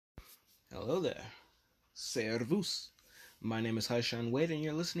Hello there. Servus. My name is Haishan Wade, and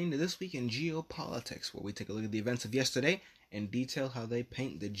you're listening to This Week in Geopolitics, where we take a look at the events of yesterday and detail how they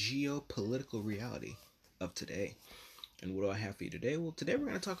paint the geopolitical reality of today. And what do I have for you today? Well, today we're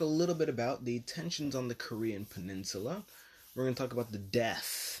going to talk a little bit about the tensions on the Korean Peninsula. We're going to talk about the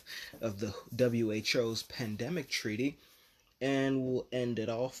death of the WHO's pandemic treaty, and we'll end it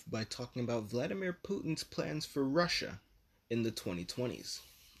off by talking about Vladimir Putin's plans for Russia in the 2020s.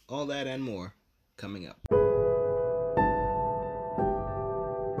 All that and more coming up.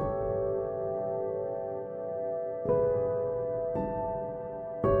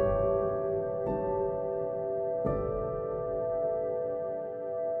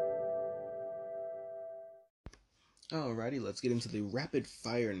 Alrighty, let's get into the rapid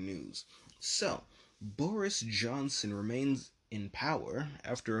fire news. So, Boris Johnson remains in power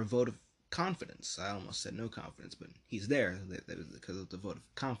after a vote of confidence. I almost said no confidence, but he's there. That is because of the vote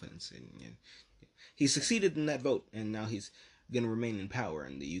of confidence. And he succeeded in that vote, and now he's going to remain in power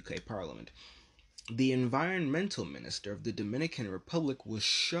in the UK Parliament. The environmental minister of the Dominican Republic was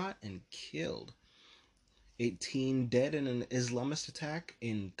shot and killed. 18 dead in an Islamist attack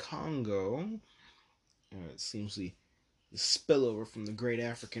in Congo. It seems the spillover from the Great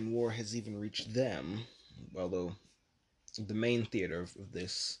African War has even reached them, although the main theater of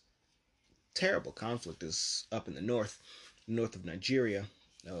this terrible conflict is up in the north of Nigeria,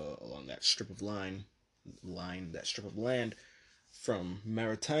 along that strip of that strip of land from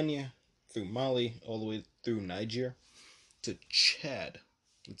Mauritania through Mali all the way through Niger to Chad.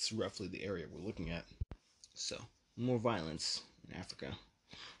 It's roughly the area we're looking at. So, more violence in Africa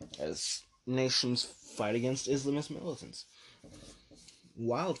as nations fight against Islamist militants.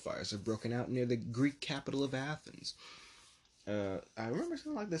 Wildfires have broken out near the Greek capital of Athens. I remember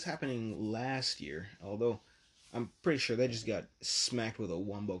something like this happening last year, although I'm pretty sure they just got smacked with a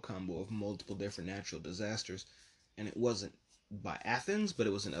wombo combo of multiple different natural disasters, and it wasn't by Athens, but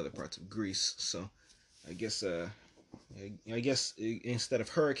it was in other parts of Greece. So I guess instead of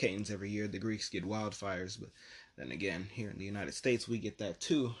hurricanes every year, the Greeks get wildfires. But then again, here in the United States, we get that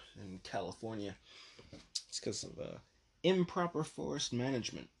too. In California, it's because of improper forest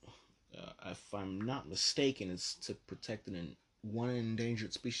management. If I'm not mistaken, it's to protect one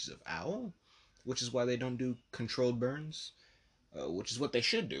endangered species of owl, which is why they don't do controlled burns, which is what they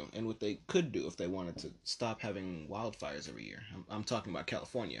should do and what they could do if they wanted to stop having wildfires every year. I'm talking about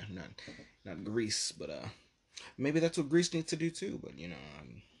California, not Greece, but maybe that's what Greece needs to do too. But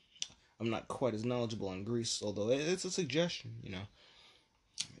I'm not quite as knowledgeable on Greece, although it's a suggestion,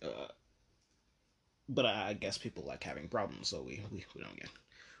 but I guess people like having problems, so we don't get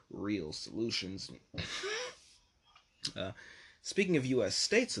real solutions. Speaking of U.S.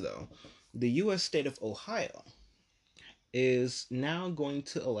 states, though, the U.S. state of Ohio is now going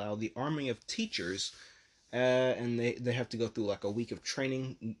to allow the arming of teachers, and they have to go through like a week of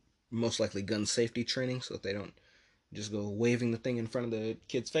training, most likely gun safety training, so that they don't just go waving the thing in front of the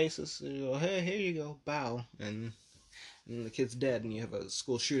kids' faces. You go, hey, here you go, bow, and the kid's dead, and you have a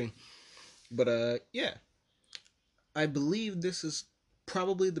school shooting. But yeah, I believe this is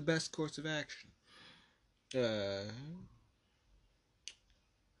probably the best course of action.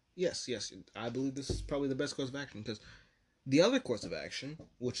 Yes, I believe this is probably the best course of action, because the other course of action,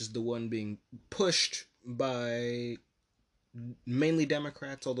 which is the one being pushed by mainly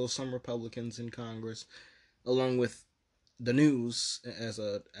Democrats, although some Republicans in Congress, along with the news as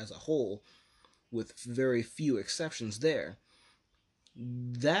a whole, with very few exceptions there,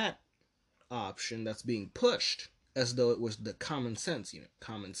 that option that's being pushed as though it was the common sense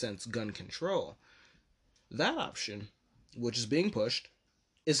gun control, that option, which is being pushed,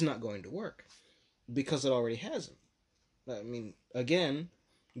 is not going to work because it already hasn't. I mean, again,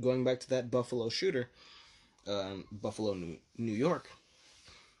 going back to that Buffalo shooter, Buffalo, New York.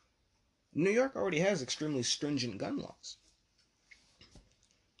 New York already has extremely stringent gun laws.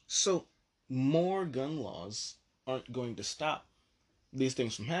 So, more gun laws aren't going to stop these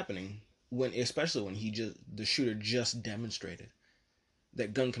things from happening, especially when the shooter just demonstrated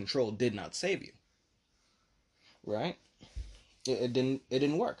that gun control did not save you. Right? It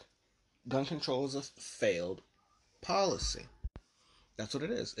didn't work. Gun control is a failed policy. That's what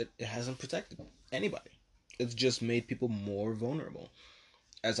it is. It hasn't protected anybody. It's just made people more vulnerable.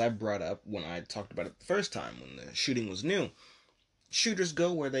 As I brought up when I talked about it the first time, when the shooting was new, shooters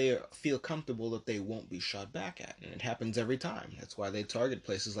go where they feel comfortable that they won't be shot back at, and it happens every time. That's why they target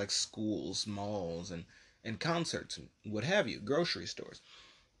places like schools, malls, and concerts, and what have you, grocery stores.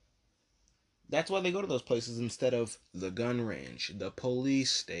 That's why they go to those places instead of the gun range, the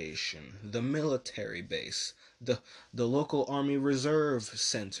police station, the military base, the local Army Reserve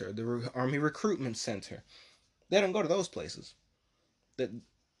Center, the Army Recruitment Center. They don't go to those places. That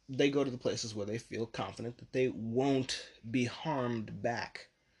they go to the places where they feel confident that they won't be harmed back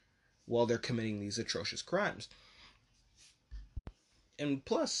while they're committing these atrocious crimes. And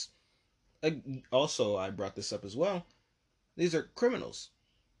plus, also I brought this up as well. These are criminals.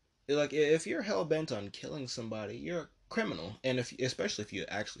 Like, if you're hell bent on killing somebody, you're a criminal, and especially if you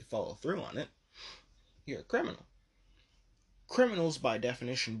actually follow through on it, you're a criminal. Criminals, by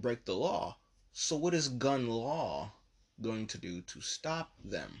definition, break the law. So what is gun law going to do to stop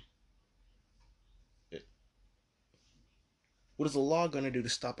them? What is the law going to do to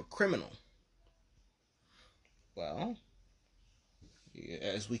stop a criminal? Well,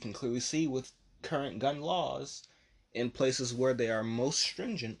 as we can clearly see with current gun laws, in places where they are most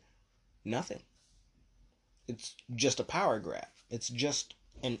stringent, nothing. It's just a power grab. It's just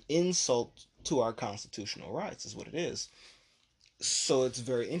an insult to our constitutional rights, is what it is. So it's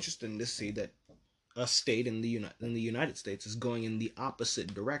very interesting to see that a state in the United States is going in the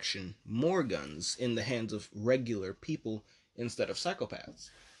opposite direction. More guns in the hands of regular people instead of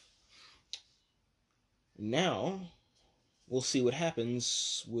psychopaths. Now, we'll see what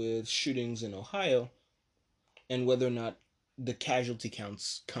happens with shootings in Ohio and whether or not the casualty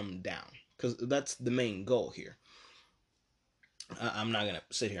counts come down. Because that's the main goal here. I'm not going to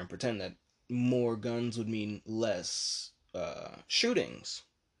sit here and pretend that more guns would mean less shootings.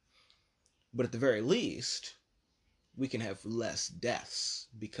 But at the very least, we can have less deaths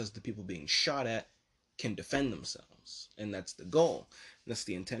because the people being shot at can defend themselves. And that's the goal. That's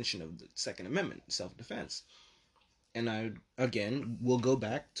the intention of the Second Amendment, self-defense. And I, again, will go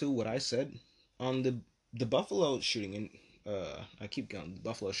back to what I said on the buffalo shooting. And I keep going, the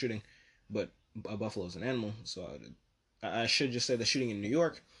buffalo shooting, but a buffalo is an animal, so I should just say the shooting in New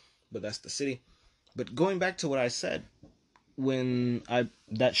York, but that's the city. But going back to what I said, when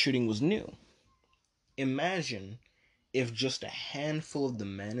that shooting was new, imagine if just a handful of the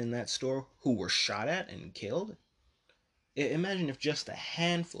men in that store who were shot at and killed, imagine if just a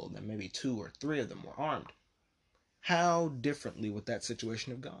handful of them, maybe 2 or 3 of them, were armed. How differently would that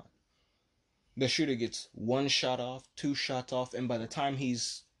situation have gone? The shooter gets 1 shot off, 2 shots off, and by the time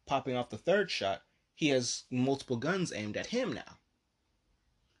he's popping off the 3rd shot, he has multiple guns aimed at him now.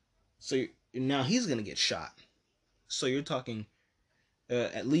 So now he's going to get shot. So you're talking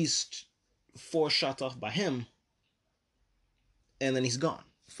at least 4 shots off by him, and then he's gone.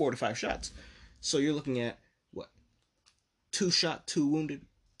 4 to 5 shots. So you're looking at, what? 2 shot, 2 wounded,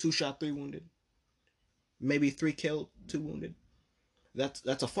 2 shot, 3 wounded. Maybe 3 killed, 2 wounded. That's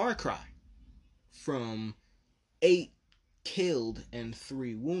a far cry from 8 killed and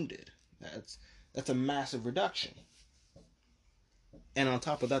 3 wounded. That's a massive reduction. And on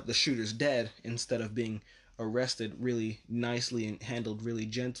top of that, the shooter's dead instead of being arrested really nicely and handled really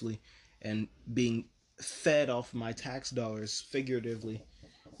gently and being fed off my tax dollars figuratively.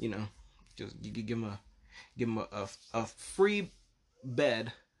 You know, just you give him a free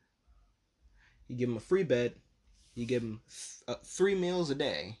bed. You give him a free bed. You give him 3 meals a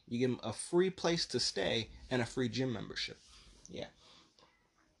day. You give him a free place to stay and a free gym membership. Yeah.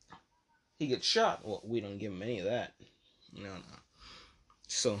 He gets shot. Well, we don't give him any of that. No.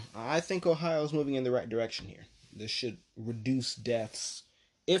 So I think Ohio's moving in the right direction here. This should reduce deaths,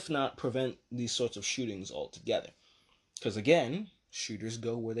 if not prevent these sorts of shootings altogether. Because again, shooters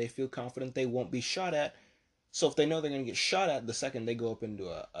go where they feel confident they won't be shot at. So if they know they're going to get shot at the second they go up into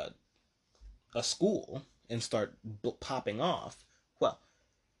a school and start popping off, well,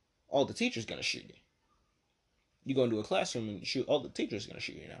 all the teachers going to shoot you. You go into a classroom and shoot, all the teachers going to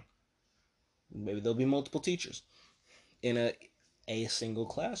shoot you now. Maybe there'll be multiple teachers in a single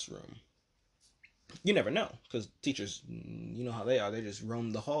classroom. You never know, because teachers, you know how they are. They just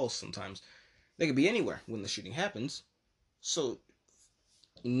roam the halls sometimes. They could be anywhere when the shooting happens. So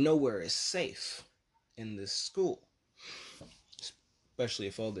nowhere is safe in this school. Especially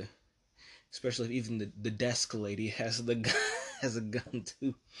if even the desk lady has a gun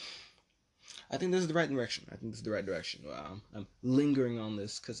too. I think this is the right direction. I'm lingering on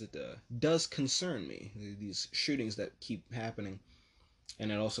this because it does concern me, these shootings that keep happening. And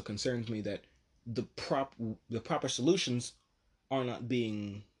it also concerns me that the proper solutions are not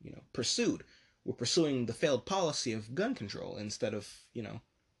being, pursued. We're pursuing the failed policy of gun control instead of,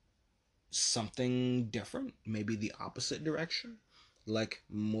 something different, maybe the opposite direction, like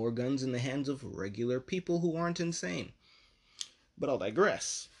more guns in the hands of regular people who aren't insane. But I'll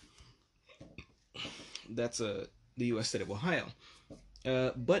digress. That's the U.S. state of Ohio.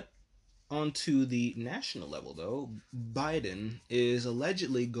 But Onto the national level, though, Biden is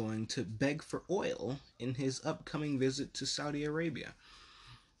allegedly going to beg for oil in his upcoming visit to Saudi Arabia.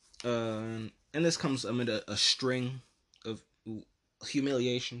 And this comes amid a string of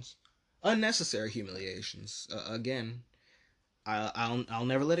humiliations, unnecessary humiliations. Again, I'll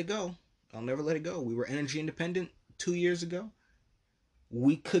never let it go. I'll never let it go. We were energy independent 2 years ago.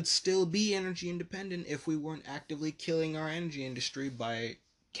 We could still be energy independent if we weren't actively killing our energy industry by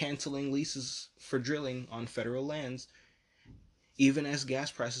canceling leases for drilling on federal lands, even as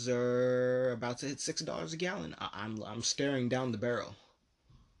gas prices are about to hit $6 a gallon. I'm staring down the barrel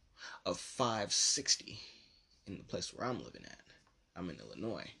of $5.60 in the place where I'm living at. I'm in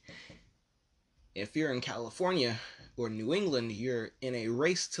Illinois. If you're in California or New England, you're in a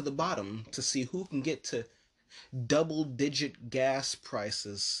race to the bottom to see who can get to double-digit gas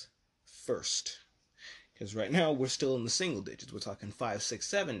prices first. Because right now we're still in the single digits. We're talking $5,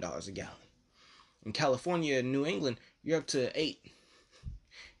 $6, $7 a gallon. In California and New England, you're up to 8.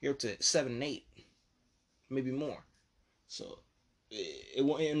 You're up to 7 and 8, maybe more. So,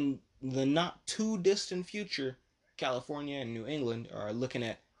 in the not too distant future, California and New England are looking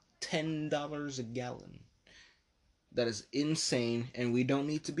at $10 a gallon. That is insane, and we don't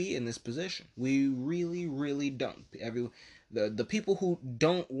need to be in this position. We really, really don't. The people who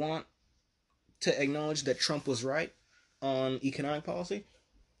don't want to acknowledge that Trump was right on economic policy,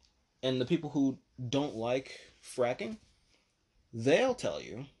 and the people who don't like fracking, they'll tell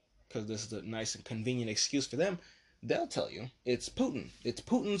you, because this is a nice and convenient excuse for them, they'll tell you it's Putin. It's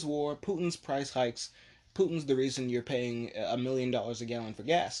Putin's war, Putin's price hikes, Putin's the reason you're paying $1 million a gallon for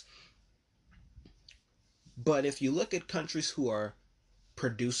gas. But if you look at countries who are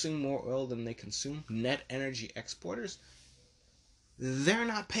producing more oil than they consume, net energy exporters, they're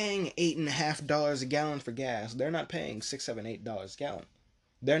not paying $8.50 a gallon for gas. They're not paying $6, $7, $8 a gallon.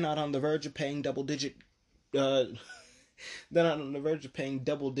 They're not on the verge of paying double-digit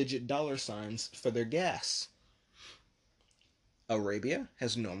dollar signs for their gas. Arabia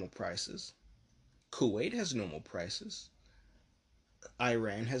has normal prices. Kuwait has normal prices.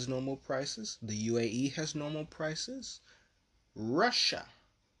 Iran has normal prices. The UAE has normal prices. Russia,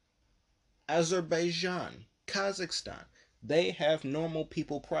 Azerbaijan, Kazakhstan, they have normal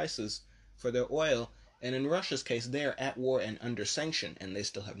people prices for their oil. And in Russia's case, they are at war and under sanction, and they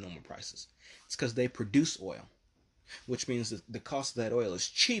still have normal prices. It's because they produce oil, which means that the cost of that oil is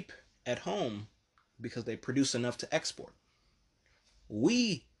cheap at home because they produce enough to export.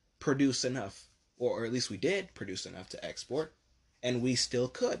 We produce enough, or at least we did produce enough to export, and we still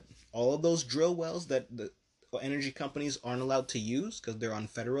could. All of those drill wells that the energy companies aren't allowed to use because they're on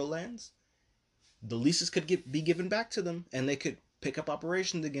federal lands, the leases could be given back to them, and they could pick up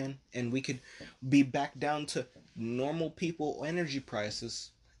operations again, and we could be back down to normal people energy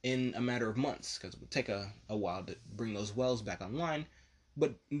prices in a matter of months, because it would take a while to bring those wells back online.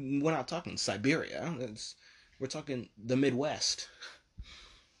 But we're not talking Siberia. We're talking the Midwest.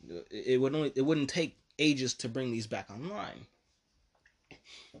 It wouldn't take ages to bring these back online.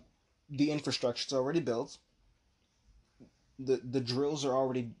 The infrastructure's already built. The drills are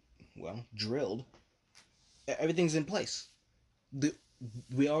already, drilled. Everything's in place.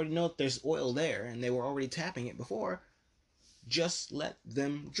 We already know that there's oil there, and they were already tapping it before. Just let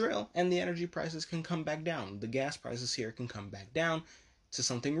them drill, and the energy prices can come back down. The gas prices here can come back down to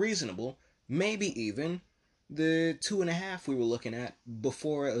something reasonable. Maybe even the 2.5 we were looking at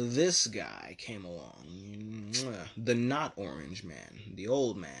before this guy came along. The not orange man, the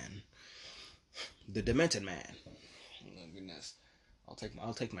old man, the demented man. Oh goodness,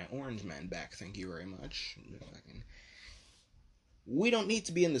 I'll take my orange man back. Thank you very much. We don't need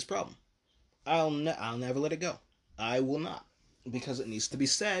to be in this problem. I'll never let it go. I will not, because it needs to be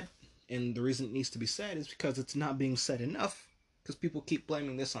said, and the reason it needs to be said is because it's not being said enough. Because people keep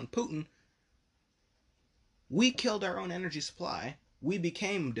blaming this on Putin. We killed our own energy supply. We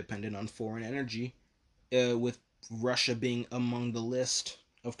became dependent on foreign energy, with Russia being among the list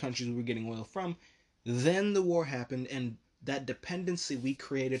of countries we were getting oil from. Then the war happened, and that dependency we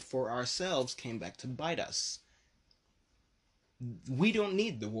created for ourselves came back to bite us. We don't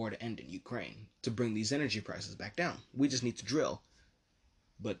need the war to end in Ukraine to bring these energy prices back down. We just need to drill.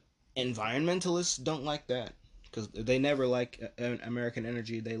 But environmentalists don't like that, because they never like American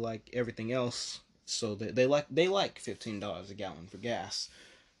energy. They like everything else. So they like $15 a gallon for gas,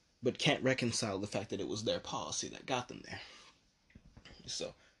 but can't reconcile the fact that it was their policy that got them there.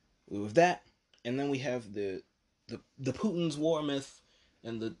 So with that, and then we have the Putin's war myth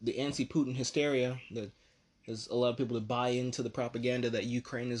and the anti-Putin hysteria that has allowed people to buy into the propaganda that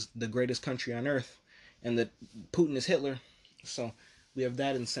Ukraine is the greatest country on earth and that Putin is Hitler. So We have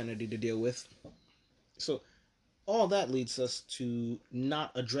that insanity to deal with. So all that leads us to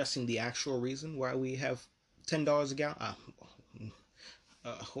not addressing the actual reason why we have $10 a gallon.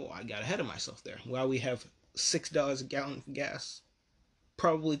 I got ahead of myself there. Why we have $6 a gallon for gas,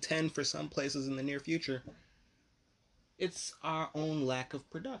 probably 10 for some places in the near future. It's our own lack of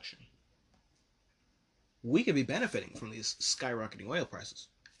production. We could be benefiting from these skyrocketing oil prices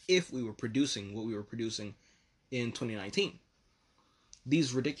if we were producing what we were producing in 2019.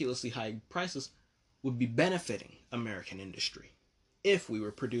 These ridiculously high prices would be benefiting American industry if we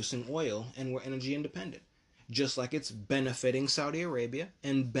were producing oil and were energy independent. Just like it's benefiting Saudi Arabia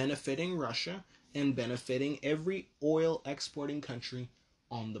and benefiting Russia and benefiting every oil exporting country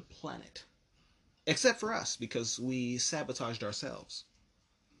on the planet. Except for us, because we sabotaged ourselves.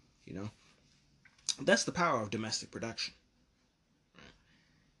 You know? That's the power of domestic production.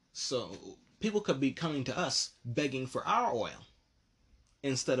 So people could be coming to us begging for our oil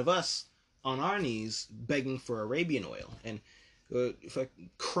instead of us on our knees begging for Arabian oil and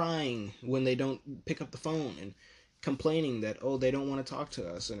crying when they don't pick up the phone and complaining that they don't want to talk to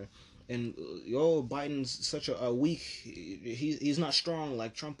us and Biden's such a weak, he's not strong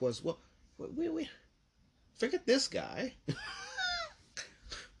like Trump was. Well, we forget this guy.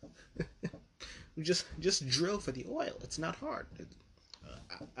 just drill for the oil. It's not hard.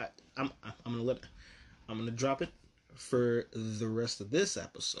 I'm gonna drop it for the rest of this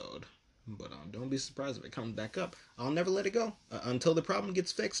episode, but don't be surprised if it comes back up. I'll never let it go until the problem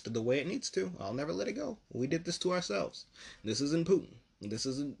gets fixed the way it needs to. I'll never let it go. We did this to ourselves. This isn't Putin. This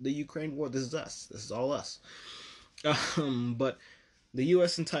isn't the Ukraine war. This is us. This is all us. But the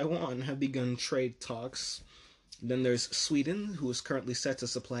U.S. and Taiwan have begun trade talks. Then there's Sweden, who is currently set to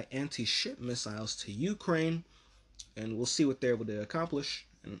supply anti-ship missiles to Ukraine, and we'll see what they're able to accomplish,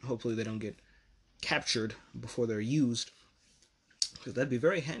 and hopefully they don't get captured before they're used, because that'd be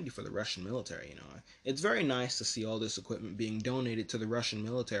very handy for the Russian military. It's very nice to see all this equipment being donated to the Russian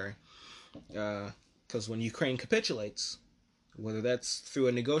military, because when Ukraine capitulates, whether that's through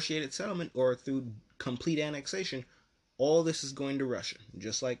a negotiated settlement or through complete annexation, all this is going to Russia,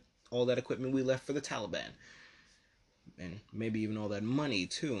 just like all that equipment we left for the Taliban, and maybe even all that money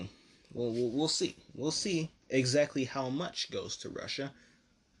too. We'll see. We'll see exactly how much goes to Russia,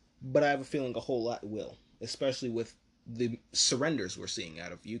 but I have a feeling a whole lot will, especially with the surrenders we're seeing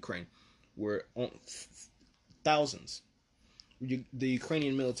out of Ukraine. We're thousands. The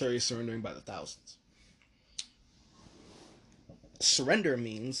Ukrainian military is surrendering by the thousands. Surrender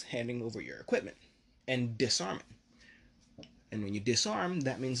means handing over your equipment and disarming. And when you disarm,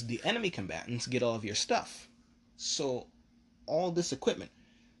 that means the enemy combatants get all of your stuff. So all this equipment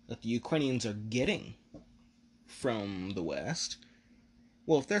that the Ukrainians are getting from the West,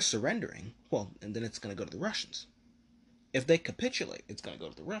 well, if they're surrendering, and then it's going to go to the Russians. If they capitulate, it's going to go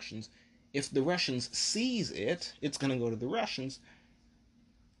to the Russians. If the Russians seize it, it's going to go to the Russians.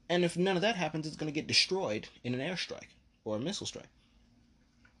 And if none of that happens, it's going to get destroyed in an airstrike or a missile strike.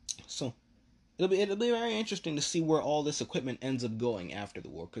 So it'll be very interesting to see where all this equipment ends up going after the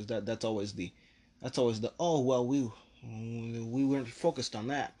war, because that's always the we weren't focused on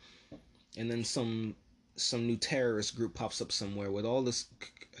that, and then some new terrorist group pops up somewhere with all this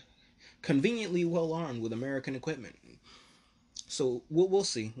conveniently well armed with American equipment. So we'll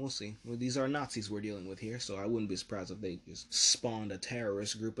see. Well, these are Nazis we're dealing with here, so I wouldn't be surprised if they just spawned a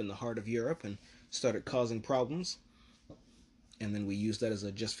terrorist group in the heart of Europe and started causing problems, and then we use that as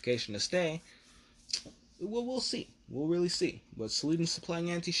a justification to stay. We'll see. We'll really see. But Sweden's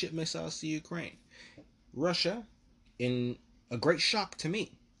supplying anti-ship missiles to Ukraine. Russia, in a great shock to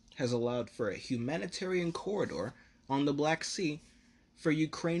me, has allowed for a humanitarian corridor on the Black Sea for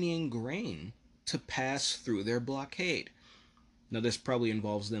Ukrainian grain to pass through their blockade. Now, this probably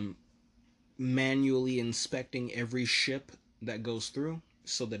involves them manually inspecting every ship that goes through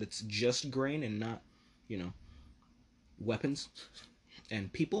so that it's just grain and not, weapons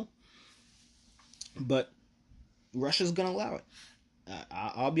and people. But Russia's going to allow it.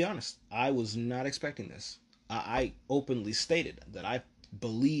 I'll be honest. I was not expecting this. I openly stated that I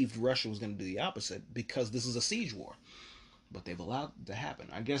believed Russia was going to do the opposite because this is a siege war. But they've allowed it to happen.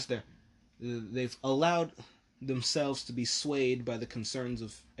 I guess they've allowed themselves to be swayed by the concerns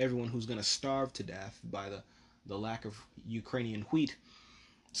of everyone who's going to starve to death by the lack of Ukrainian wheat.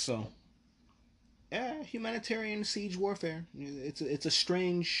 So, humanitarian siege warfare. It's a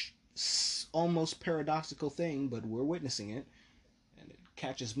strange, almost paradoxical thing, but we're witnessing it, and it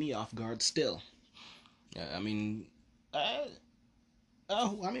catches me off guard still. Who am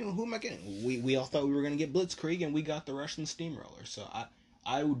I kidding? We all thought we were going to get Blitzkrieg, and we got the Russian steamroller. So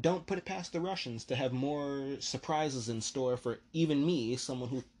I don't put it past the Russians to have more surprises in store for even me, someone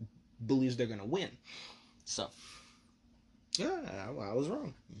who believes they're gonna win. So, yeah, I was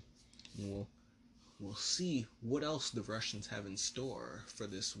wrong. We'll see what else the Russians have in store for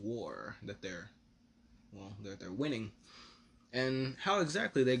this war that they're winning, and how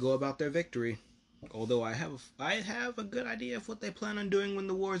exactly they go about their victory. Although I have a good idea of what they plan on doing when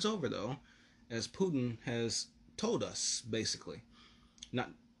the war is over, though, as Putin has told us, basically,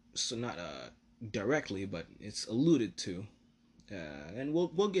 not directly, but it's alluded to, and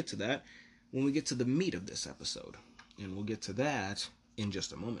we'll get to that when we get to the meat of this episode, and we'll get to that in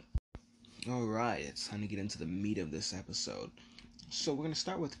just a moment. All right, it's time to get into the meat of this episode. So we're going to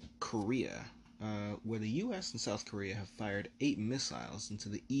start with Korea, where the U.S. and South Korea have fired 8 missiles into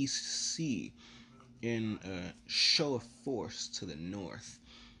the East Sea in a show of force to the North.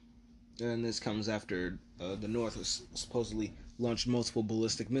 And this comes after the North was supposedly launched multiple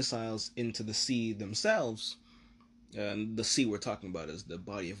ballistic missiles into the sea themselves. And the sea we're talking about is the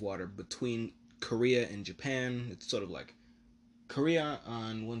body of water between Korea and Japan. It's sort of like Korea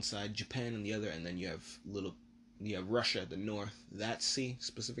on one side, Japan on the other, and then you have Russia at the north, that sea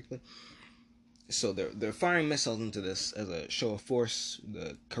specifically. So they're firing missiles into this as a show of force.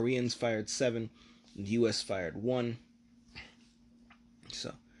 The Koreans fired 7, the U.S. fired 1.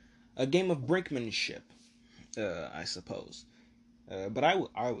 So a game of brinkmanship, I suppose. But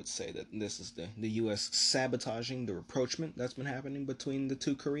I would say that this is the U.S. sabotaging the rapprochement that's been happening between the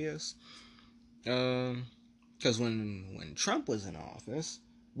two Koreas. Because when Trump was in office,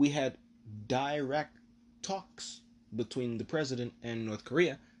 we had direct talks between the president and North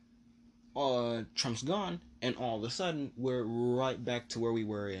Korea. Trump's gone, and all of a sudden, we're right back to where we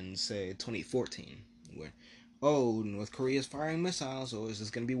were in, say, 2014. Where, North Korea is firing missiles, is this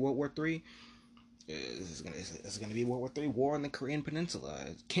going to be World War III? Is this going to be World War III? War on the Korean Peninsula.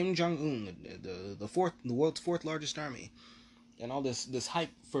 Kim Jong-un, the world's 4th largest army. And all this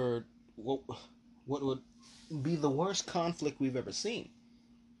hype for what would be the worst conflict we've ever seen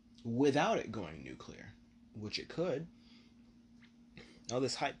without it going nuclear, which it could. All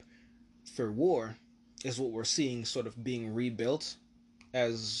this hype for war is what we're seeing sort of being rebuilt,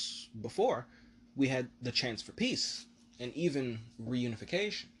 as before we had the chance for peace and even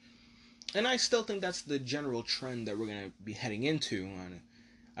reunification. And I still think that's the general trend that we're going to be heading into.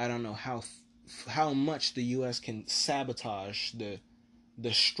 I don't know how much the U.S. can sabotage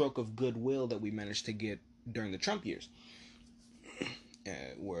the stroke of goodwill that we managed to get during the Trump years,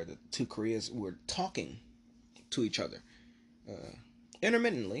 where the two Koreas were talking to each other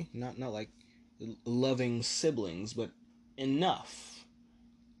intermittently, not like loving siblings, but enough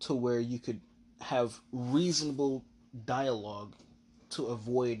to where you could have reasonable dialogue to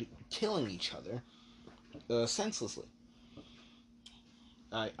avoid killing each other senselessly.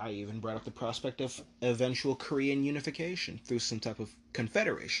 I even brought up the prospect of eventual Korean unification through some type of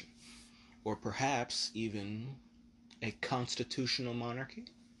confederation, or perhaps even a constitutional monarchy.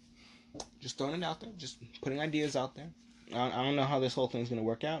 Just throwing it out there, just putting ideas out there. I don't know how this whole thing's going to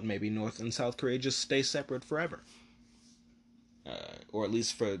work out. Maybe North and South Korea just stay separate forever. Or at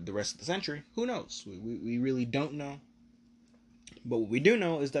least for the rest of the century. Who knows? We really don't know. But what we do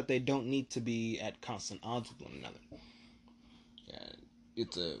know is that they don't need to be at constant odds with one another.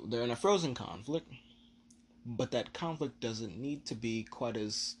 They're in a frozen conflict, but that conflict doesn't need to be quite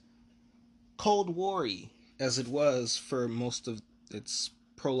as Cold War-y as it was for most of its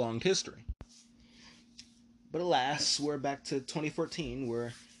prolonged history. But alas, we're back to 2014,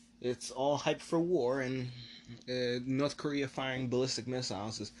 where it's all hype for war, and North Korea firing ballistic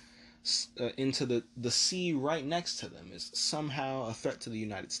missiles is into the sea right next to them is somehow a threat to the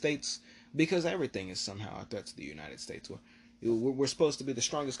United States, because everything is somehow a threat to the United States. We're supposed to be the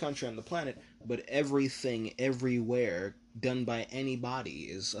strongest country on the planet, but everything, everywhere, done by anybody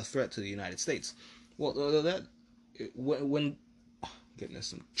is a threat to the United States. Well,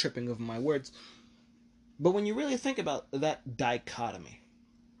 goodness, I'm tripping over my words. But when you really think about that dichotomy,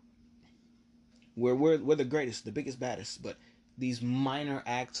 where we're the greatest, the biggest, baddest, but these minor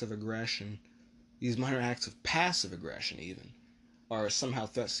acts of aggression, these minor acts of passive aggression even, are somehow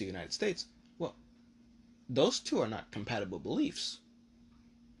threats to the United States, well, those two are not compatible beliefs.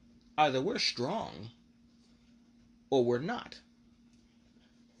 Either we're strong, or we're not.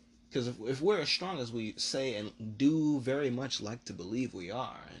 Because if we're as strong as we say and do very much like to believe we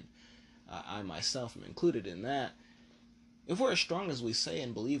are, and I myself am included in that, if we're as strong as we say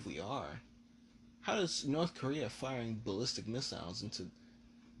and believe we are, how does North Korea firing ballistic missiles into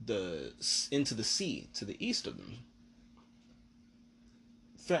the sea to the east of them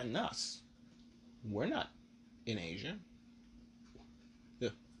threaten us? We're not in Asia.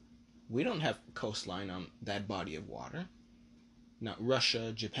 We don't have coastline on that body of water. Now,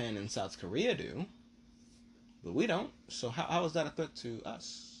 Russia, Japan, and South Korea do, but we don't. So how is that a threat to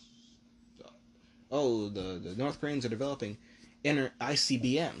us? Oh, the North Koreans are developing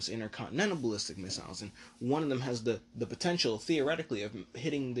ICBMs, intercontinental ballistic missiles, and one of them has the potential, theoretically, of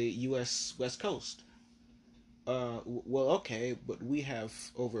hitting the U.S. West Coast. Well, okay, but we have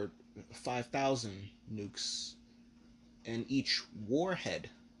over 5,000 nukes, and each warhead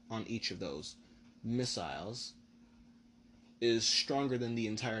on each of those missiles is stronger than the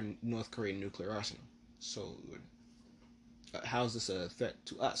entire North Korean nuclear arsenal. So, how is this a threat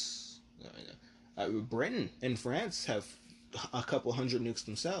to us? Britain and France have a couple hundred nukes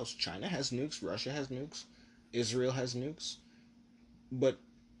themselves. China has nukes. Russia has nukes. Israel has nukes. But,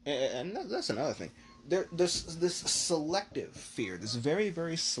 and that's another thing. There's this selective fear, this very,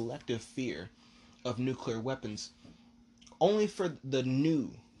 very selective fear of nuclear weapons only for the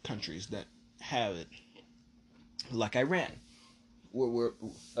new countries that have it, like Iran. We're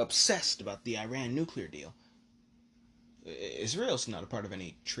obsessed about the Iran nuclear deal. Israel's not a part of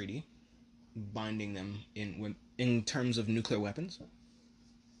any treaty binding them in terms of nuclear weapons.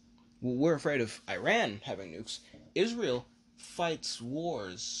 We're afraid of Iran having nukes. Israel fights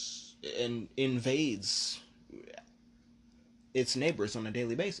wars and invades its neighbors on a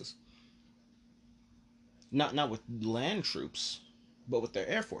daily basis. Not with land troops, but with their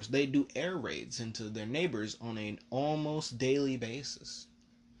air force. They do air raids into their neighbors on an almost daily basis.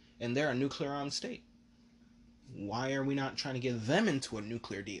 And they're a nuclear armed state. Why are we not trying to get them into a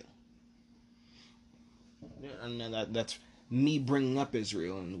nuclear deal? And that's me bringing up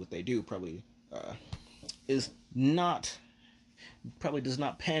Israel and what they do probably does not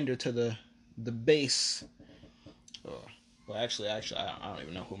pander to the base. Well, actually, I don't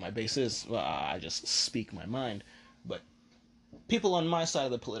even know who my base is. Well, I just speak my mind. But people on my side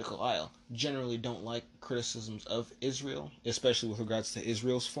of the political aisle generally don't like criticisms of Israel, especially with regards to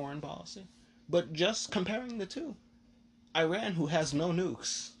Israel's foreign policy. But just comparing the two, Iran, who has no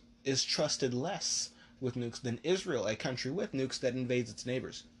nukes, is trusted less with nukes than Israel, a country with nukes that invades its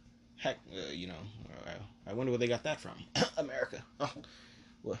neighbors. Heck, I wonder where they got that from. America. Oh,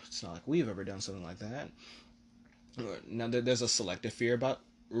 well, it's not like we've ever done something like that. Now, there's a selective fear about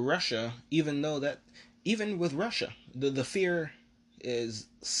Russia, even with Russia, the fear is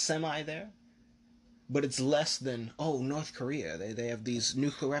semi there, but it's less than, North Korea. They have these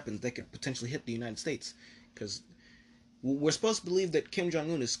nuclear weapons. They could potentially hit the United States. Because we're supposed to believe that Kim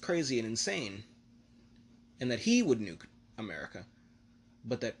Jong-un is crazy and insane, and that he would nuke America.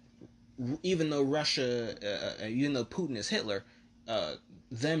 But that even though even though Putin is Hitler,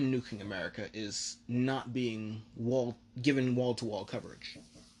 them nuking America is not being given wall-to-wall coverage.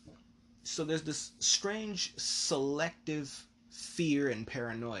 So there's this strange selective fear and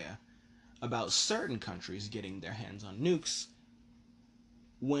paranoia about certain countries getting their hands on nukes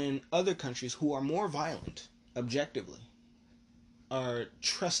when other countries who are more violent, objectively, are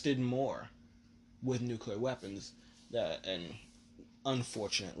trusted more with nuclear weapons. And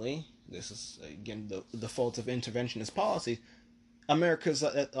unfortunately, this is again the fault of interventionist policy. America's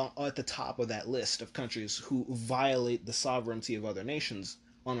at the top of that list of countries who violate the sovereignty of other nations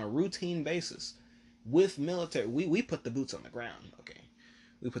on a routine basis. With military, we put the boots on the ground, okay?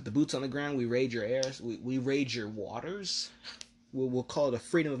 We put the boots on the ground, we raid your airs, we raid your waters. We'll call it a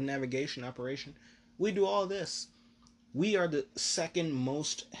freedom of navigation operation. We do all this. We are the second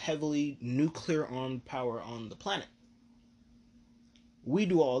most heavily nuclear armed power on the planet. We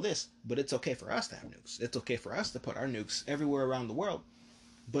do all this, but it's okay for us to have nukes. It's okay for us to put our nukes everywhere around the world.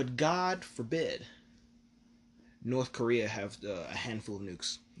 But God forbid North Korea have a handful of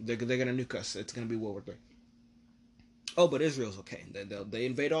nukes. They're going to nuke us. It's going to be World War III. Oh, but Israel's okay. They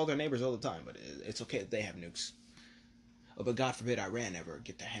invade all their neighbors all the time, but it's okay that they have nukes. Oh, but God forbid Iran ever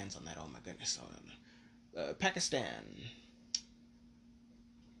get their hands on that. Oh my goodness. Pakistan,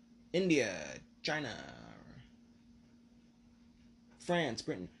 India, China, France,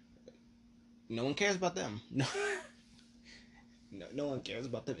 Britain. No one cares about them. No one cares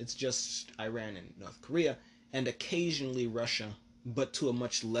about them. It's just Iran and North Korea, and occasionally Russia, but to a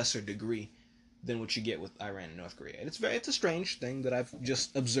much lesser degree than what you get with Iran and North Korea. And it's a strange thing that I've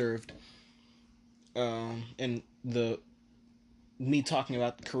just observed. And me talking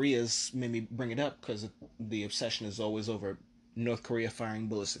about Korea's made me bring it up because the obsession is always over North Korea firing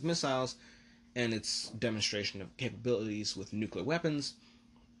ballistic missiles and its demonstration of capabilities with nuclear weapons.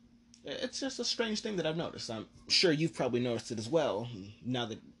 It's just a strange thing that I've noticed. I'm sure you've probably noticed it as well. Now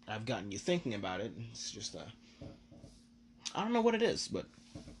that I've gotten you thinking about it, it's just I don't know what it is, but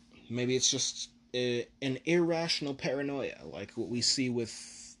maybe it's just an irrational paranoia, like what we see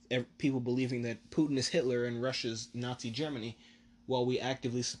with people believing that Putin is Hitler and Russia's Nazi Germany, while we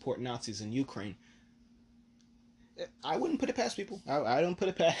actively support Nazis in Ukraine. I wouldn't put it past people. I don't put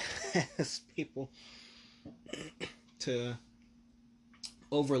it past people to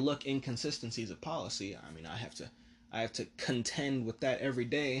overlook inconsistencies of policy. I mean, I have to contend with that every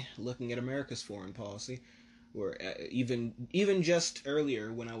day, looking at America's foreign policy. Or even just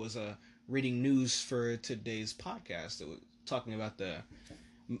earlier when I was reading news for today's podcast, that was talking about the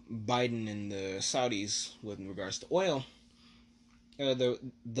Biden and the Saudis with regards to oil.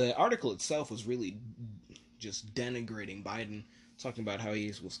 The article itself was really just denigrating Biden, talking about how he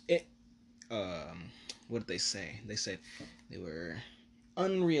was it. What did they say? They said they were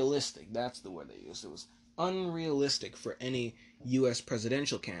unrealistic. That's the word they used. It was unrealistic for any U.S.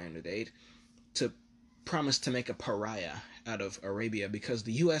 presidential candidate to promise to make a pariah out of Arabia, because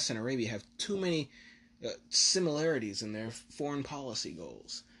the U.S. and Arabia have too many similarities in their foreign policy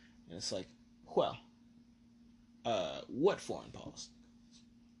goals. And it's like, well, what foreign policy?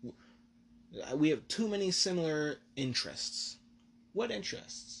 We have too many similar interests. What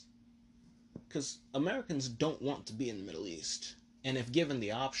interests? Because Americans don't want to be in the Middle East. And if given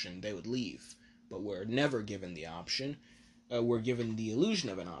the option, they would leave. But we're never given the option. We're given the illusion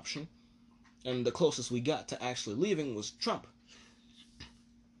of an option. And the closest we got to actually leaving was Trump.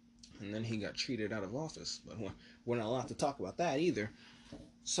 And then he got cheated out of office. But we're not allowed to talk about that either.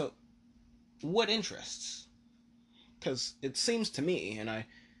 So, what interests? Because it seems to me, and I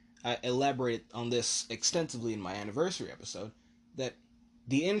elaborated on this extensively in my anniversary episode, that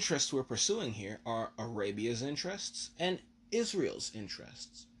the interests we're pursuing here are Arabia's interests and Israel's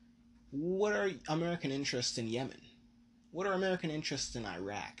interests. What are American interests in Yemen? What are American interests in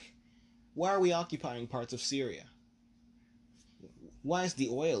Iraq? Why are we occupying parts of Syria? Why is the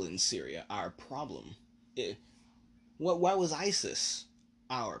oil in Syria our problem? Why was ISIS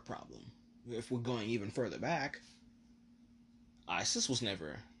our problem? If we're going even further back, ISIS was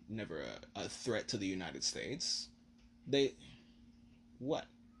never a threat to the United States. They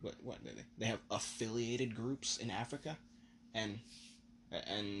they have affiliated groups in Africa, and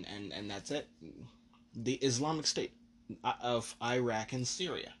that's it. The Islamic State of Iraq and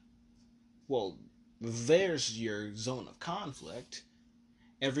Syria. Well, there's your zone of conflict.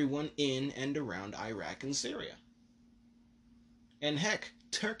 Everyone in and around Iraq and Syria. And heck,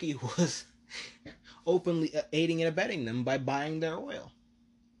 Turkey was openly aiding and abetting them by buying their oil.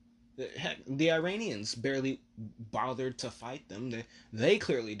 Heck, the Iranians barely bothered to fight them. They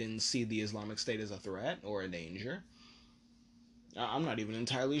clearly didn't see the Islamic State as a threat or a danger. I'm not even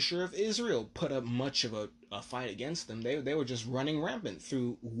entirely sure if Israel put up much of a fight against them. They were just running rampant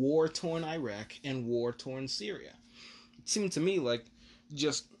through war-torn Iraq and war-torn Syria. It seemed to me like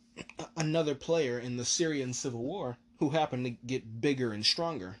just another player in the Syrian civil war who happened to get bigger and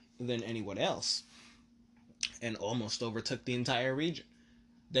stronger than anyone else and almost overtook the entire region.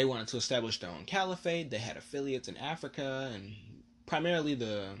 They wanted to establish their own caliphate. They had affiliates in Africa and primarily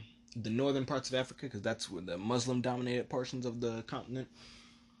the northern parts of Africa, because that's where the Muslim-dominated portions of the continent.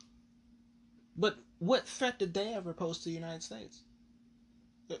 But what threat did they ever pose to the United States?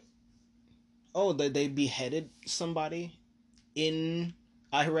 Oh, they beheaded somebody in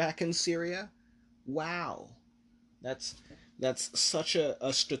Iraq and Syria? Wow. That's such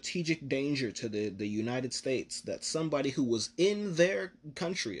a strategic danger to the United States, that somebody who was in their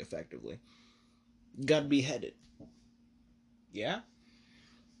country, effectively, got beheaded. Yeah?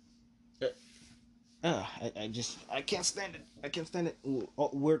 I can't stand it. I can't stand it.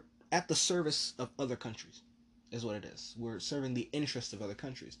 We're at the service of other countries, is what it is. We're serving the interests of other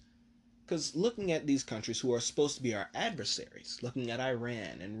countries. Because looking at these countries who are supposed to be our adversaries, looking at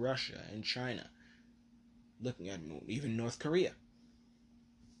Iran and Russia and China, looking at even North Korea,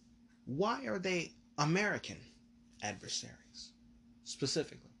 why are they American adversaries,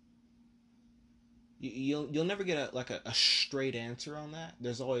 specifically? You'll never get a straight answer on that.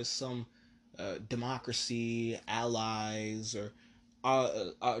 There's always some democracy, allies, or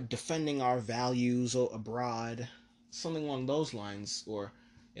defending our values abroad, something along those lines. Or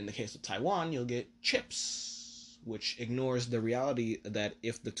in the case of Taiwan, you'll get chips, which ignores the reality that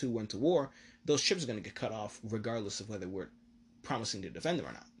if the two went to war, those chips are going to get cut off regardless of whether we're promising to defend them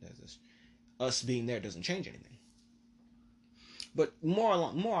or not. Us being there doesn't change anything. But more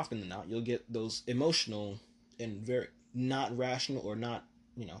often than not, you'll get those emotional and very not rational or not,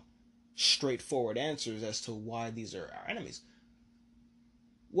 straightforward answers as to why these are our enemies.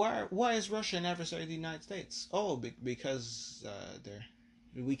 Why is Russia an adversary of the United States? Oh, because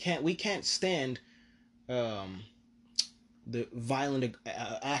we can't stand the violent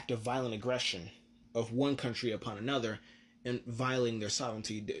act of violent aggression of one country upon another and violating their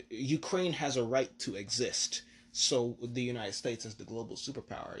sovereignty. Ukraine has a right to exist. So the United States as the global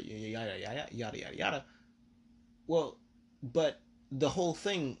superpower, yada yada yada yada yada. Well, but the whole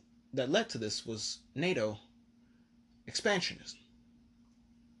thing that led to this was NATO expansionism.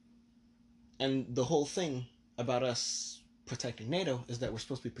 And the whole thing about us protecting NATO is that we're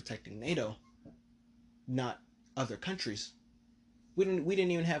supposed to be protecting NATO, not other countries. We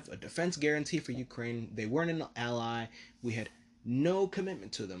didn't even have a defense guarantee for Ukraine. They weren't an ally. We had no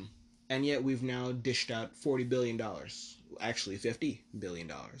commitment to them. And yet we've now dished out $40 billion. Actually, $50 billion.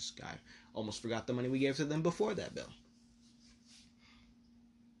 I almost forgot the money we gave to them before that bill.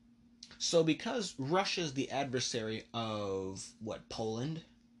 So because Russia is the adversary of, Poland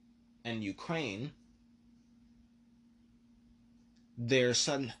and Ukraine, they're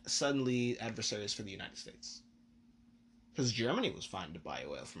suddenly adversaries for the United States. Because Germany was fine to buy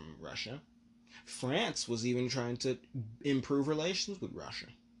oil from Russia. France was even trying to improve relations with Russia.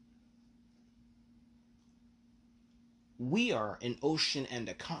 We are an ocean and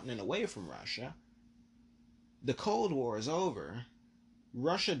a continent away from Russia. The Cold War is over.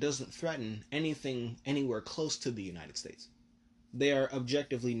 Russia doesn't threaten anything anywhere close to the United States. They are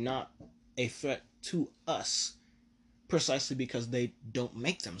objectively not a threat to us, precisely because they don't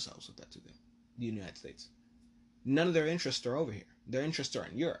make themselves a threat to the United States. None of their interests are over here. Their interests are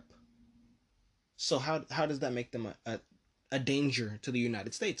in Europe. So how does that make them a danger to the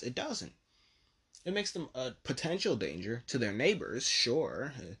United States? It doesn't. It makes them a potential danger to their neighbors,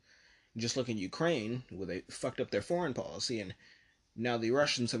 sure. Just look at Ukraine, where they fucked up their foreign policy, and now the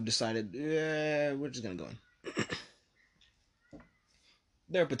Russians have decided, we're just going to go in.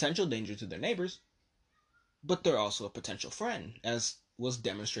 They're a potential danger to their neighbors, but they're also a potential friend, as was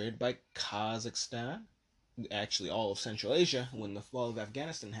demonstrated by Kazakhstan, actually all of Central Asia. When the fall of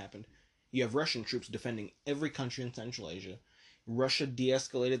Afghanistan happened, you have Russian troops defending every country in Central Asia. Russia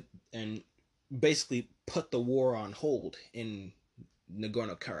de-escalated and basically put the war on hold in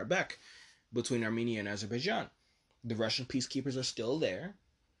Nagorno-Karabakh between Armenia and Azerbaijan. The Russian peacekeepers are still there,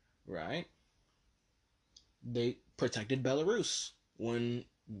 right? They protected Belarus when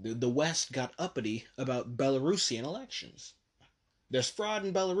the West got uppity about Belarusian elections. There's fraud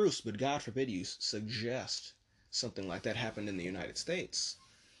in Belarus, but God forbid you suggest something like that happened in the United States.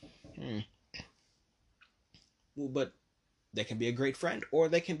 Well, but they can be a great friend or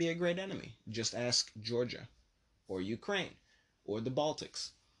they can be a great enemy. Just ask Georgia or Ukraine or the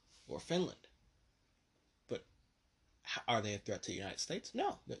Baltics or Finland. But are they a threat to the United States?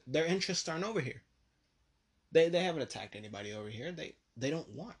 No. Their interests aren't over here. They haven't attacked anybody over here. They don't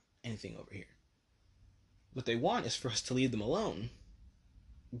want anything over here. What they want is for us to leave them alone.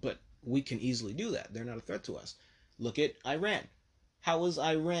 But we can easily do that. They're not a threat to us. Look at Iran. How is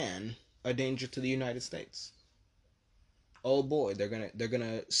Iran a danger to the United States? Oh boy, they're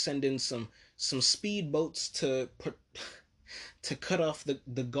gonna send in some speedboats to cut off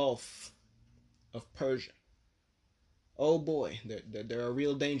the Gulf of Persia. Oh boy, they're a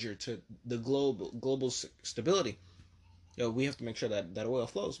real danger to the global stability. We have to make sure that oil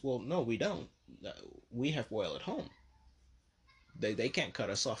flows. Well, no, we don't. We have oil at home. They can't cut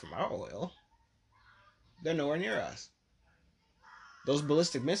us off from our oil. They're nowhere near us. Those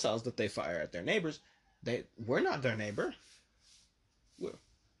ballistic missiles that they fire at their neighbors, we're not their neighbor.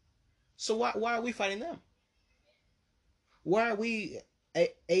 So why are we fighting them? Why are we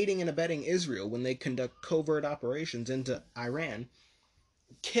aiding and abetting Israel when they conduct covert operations into Iran,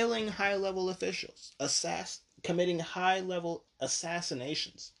 killing high-level officials, committing high-level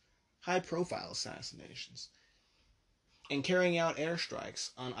assassinations, high-profile assassinations, and carrying out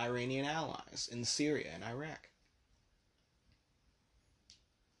airstrikes on Iranian allies in Syria and Iraq?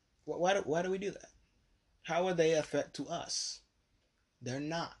 Why do we do that? How are they a threat to us? They're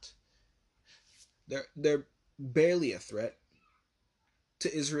not. They're barely a threat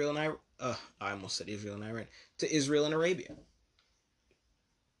to Israel and I almost said Israel and Iran. To Israel and Arabia.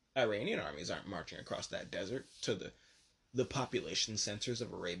 Iranian armies aren't marching across that desert to the population centers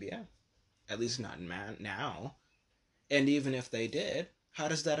of Arabia. At least not now. And even if they did, how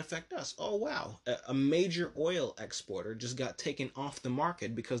does that affect us? Oh wow, a major oil exporter just got taken off the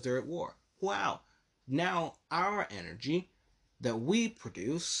market because they're at war. Wow. Now our energy that we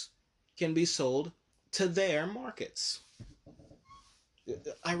produce can be sold to their markets.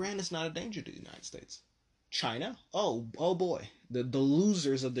 Iran is not a danger to the United States. China? Oh boy. The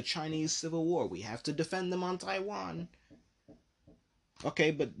losers of the Chinese Civil War. We have to defend them on Taiwan.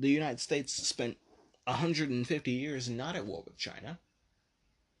 Okay, but the United States spent 150 years not at war with China.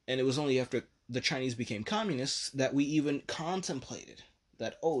 And it was only after the Chinese became communists that we even contemplated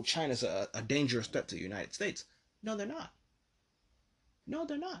that, oh, China's a dangerous threat to the United States. No, they're not. No,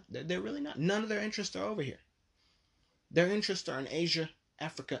 they're not. They're really not. None of their interests are over here. Their interests are in Asia,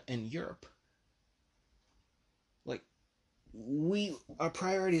 Africa, and Europe. Like, our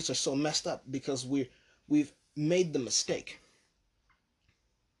priorities are so messed up because we've made the mistake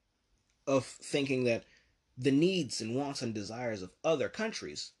of thinking that the needs and wants and desires of other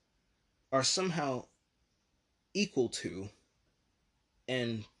countries are somehow equal to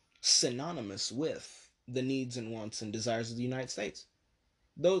and synonymous with the needs and wants and desires of the United States.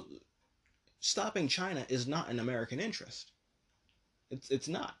 Though stopping China is not an American interest. It's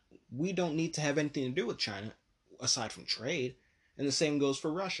not. We don't need to have anything to do with China aside from trade. And the same goes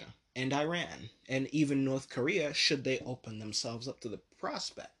for Russia and Iran and even North Korea should they open themselves up to the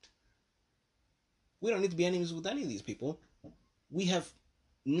prospect. We don't need to be enemies with any of these people. We have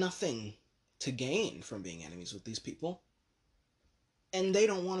nothing to gain from being enemies with these people. And they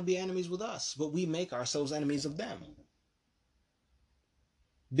don't want to be enemies with us, but we make ourselves enemies of them.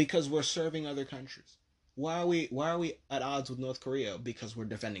 Because we're serving other countries. Why are we at odds with North Korea? Because we're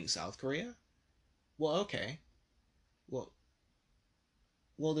defending South Korea? Well, okay. Well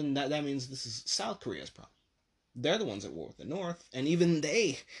then that means this is South Korea's problem. They're the ones at war with the North, and even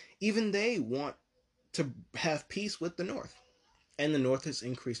they want to have peace with the North. And the North is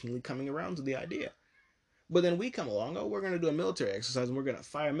increasingly coming around to the idea. But then we come along, oh, we're going to do a military exercise and we're going to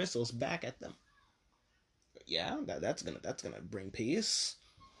fire missiles back at them. Yeah, that's gonna bring peace.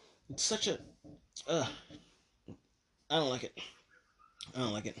 It's such a, I don't like it. I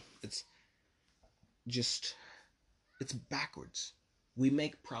don't like it. It's backwards. We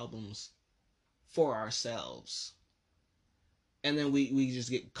make problems for ourselves, and then we just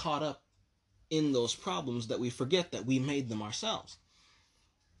get caught up in those problems that we forget that we made them ourselves.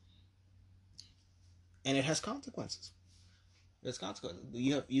 And it has consequences. There's consequences.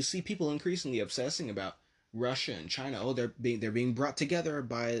 You see people increasingly obsessing about Russia and China. Oh, they're being brought together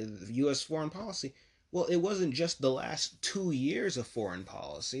by the U.S. foreign policy. Well, it wasn't just the last 2 years of foreign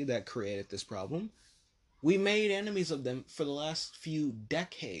policy that created this problem. We made enemies of them for the last few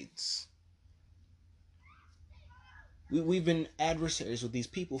decades. We've been adversaries with these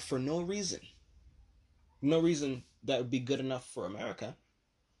people for no reason. No reason that would be good enough for America.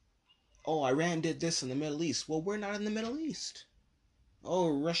 Oh, Iran did this in the Middle East. Well, we're not in the Middle East. Oh,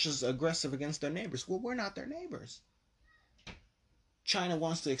 Russia's aggressive against their neighbors. Well, we're not their neighbors. China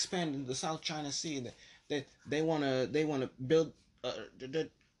wants to expand into the South China Sea. They want to build.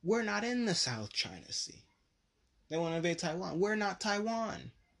 We're not in the South China Sea. They want to invade Taiwan. We're not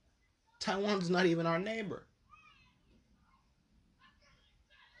Taiwan. Taiwan's not even our neighbor.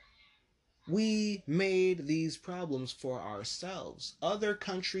 We made these problems for ourselves. Other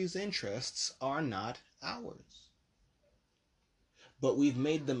countries' interests are not ours. But we've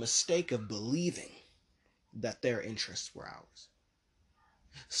made the mistake of believing that their interests were ours.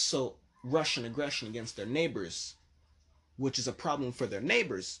 So Russian aggression against their neighbors, which is a problem for their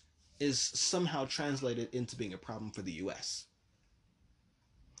neighbors, is somehow translated into being a problem for the U.S.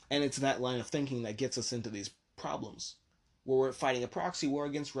 And it's that line of thinking that gets us into these problems, where we're fighting a proxy war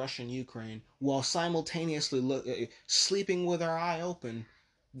against Russia and Ukraine, while simultaneously sleeping with our eye open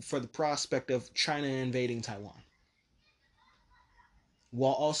for the prospect of China invading Taiwan.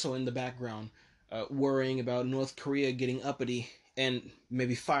 While also in the background worrying about North Korea getting uppity and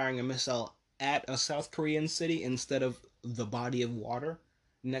maybe firing a missile at a South Korean city instead of the body of water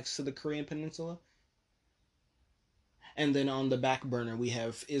next to the Korean Peninsula. And then on the back burner, we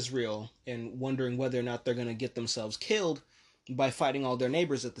have Israel and wondering whether or not they're going to get themselves killed by fighting all their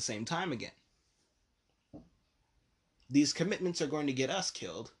neighbors at the same time again. These commitments are going to get us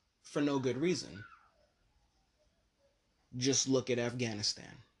killed for no good reason. Just look at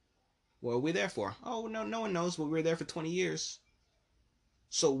Afghanistan. What were we there for? Oh, no one knows, but we were there for 20 years.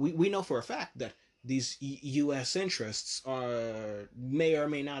 So we know for a fact that these U.S. interests may or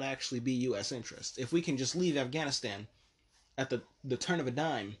may not actually be U.S. interests. If we can just leave Afghanistan at the turn of a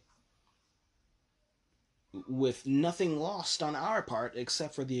dime with nothing lost on our part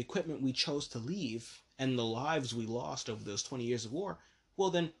except for the equipment we chose to leave and the lives we lost over those 20 years of war, well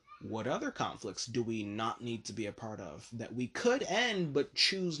then, what other conflicts do we not need to be a part of that we could end but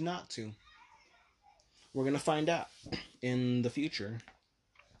choose not to? We're going to find out in the future.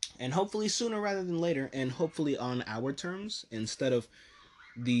 And hopefully sooner rather than later, and hopefully on our terms, instead of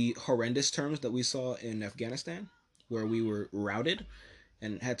the horrendous terms that we saw in Afghanistan, where we were routed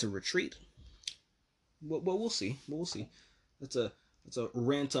and had to retreat. But we'll see. We'll see. It's a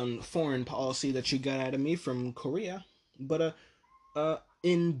rant on foreign policy that you got out of me from Korea. But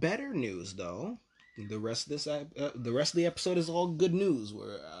in better news, though, The rest of the rest of the episode is all good news.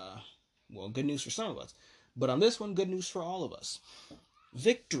 Good news for some of us, but on this one, good news for all of us.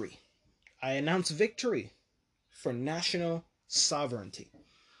 Victory. I announce victory for national sovereignty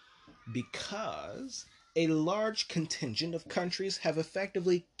because a large contingent of countries have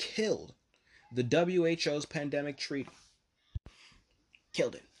effectively killed the WHO's pandemic treaty.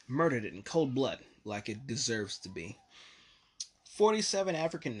 Killed it, murdered it in cold blood, like it deserves to be. 47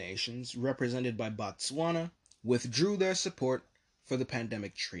 African nations, represented by Botswana, withdrew their support for the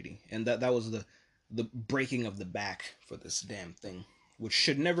pandemic treaty. And that was the breaking of the back for this damn thing, which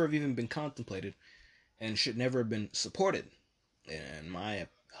should never have even been contemplated and should never have been supported, in my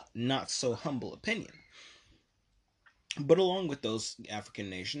not so humble opinion. But along with those African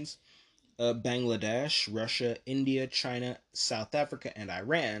nations, Bangladesh, Russia, India, China, South Africa, and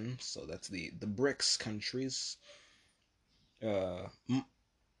Iran, so that's the BRICS countries. The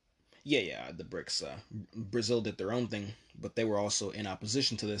BRICS. Brazil did their own thing, but they were also in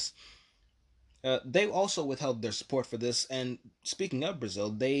opposition to this. They also withheld their support for this, and speaking of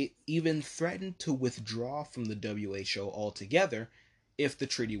Brazil, they even threatened to withdraw from the WHO altogether if the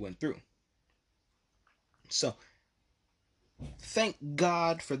treaty went through. So, thank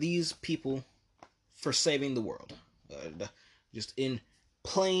God for these people for saving the world. Just in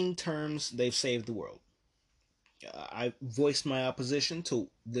plain terms, they've saved the world. I voiced my opposition to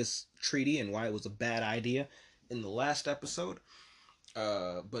this treaty and why it was a bad idea in the last episode.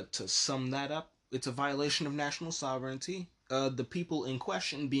 But to sum that up, it's a violation of national sovereignty. The people in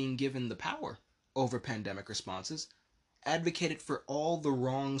question, being given the power over pandemic responses, advocated for all the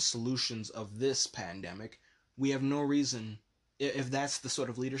wrong solutions of this pandemic. We have no reason, if that's the sort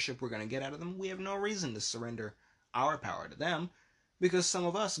of leadership we're going to get out of them, we have no reason to surrender our power to them, because some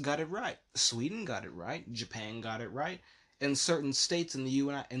of us got it right. Sweden got it right, Japan got it right, and certain states in the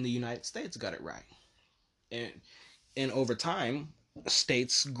United States got it right. And over time,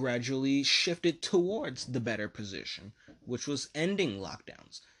 states gradually shifted towards the better position, which was ending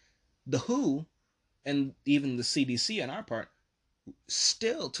lockdowns. The WHO and even the CDC on our part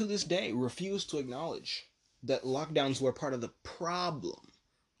still to this day refuse to acknowledge that lockdowns were part of the problem,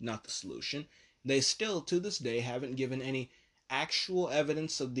 not the solution. They still to this day haven't given any actual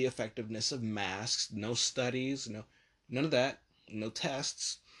evidence of the effectiveness of masks, no studies, none of that, no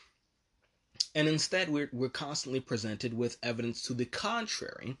tests. And instead we're constantly presented with evidence to the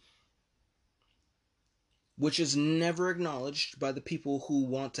contrary, which is never acknowledged by the people who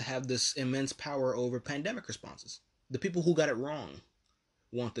want to have this immense power over pandemic responses. The people who got it wrong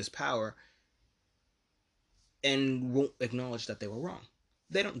want this power and won't acknowledge that they were wrong.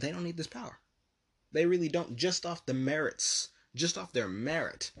 They don't need this power. They really don't. Just off their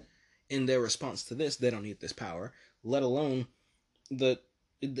merit in their response to this, they don't need this power, let alone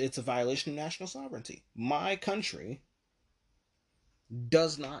it's a violation of national sovereignty. My country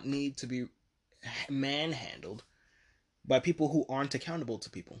does not need to be manhandled by people who aren't accountable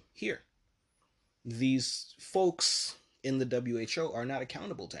to people here. These folks in the WHO are not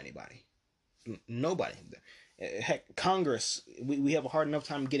accountable to anybody. Nobody. Heck, Congress, we have a hard enough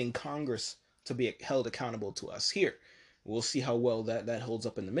time getting Congress to be held accountable to us here. We'll see how well that holds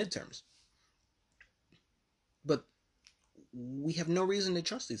up in the midterms. But we have no reason to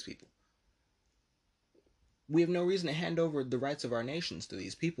trust these people. We have no reason to hand over the rights of our nations to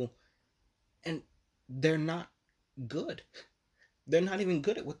these people. And they're not good. They're not even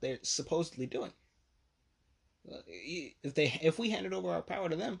good at what they're supposedly doing. If we handed over our power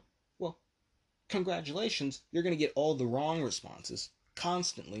to them, well, congratulations, you're going to get all the wrong responses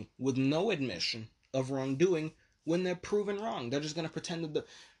constantly with no admission of wrongdoing when they're proven wrong. They're just going to pretend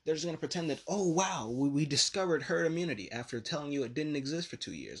that oh wow, we discovered herd immunity after telling you it didn't exist for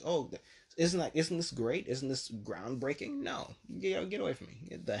 2 years. Oh, isn't this great? Isn't this groundbreaking? No, get away from me.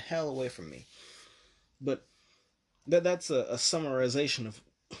 Get the hell away from me. But that's a summarization of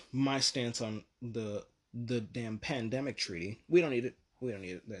my stance on the damn pandemic treaty. We don't need it.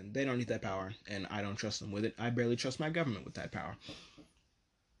 They don't need that power, and I don't trust them with it. I barely trust my government with that power.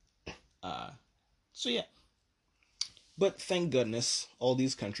 So yeah. But thank goodness all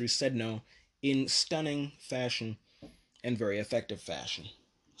these countries said no in stunning fashion and very effective fashion.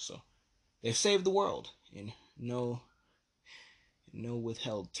 So they've saved the world in no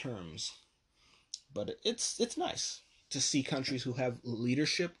withheld terms. But it's nice to see countries who have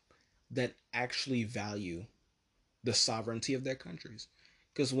leadership that actually value the sovereignty of their countries.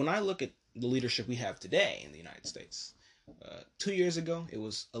 Because when I look at the leadership we have today in the United States, 2 years ago it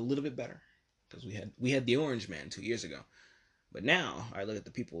was a little bit better because we had the Orange Man 2 years ago. But now I look at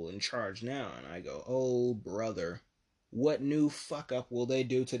the people in charge now and I go, oh brother, what new fuck up will they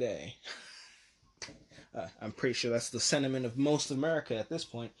do today? I'm pretty sure that's the sentiment of most of America at this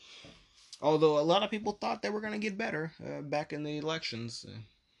point. Although a lot of people thought they were going to get better back in the elections.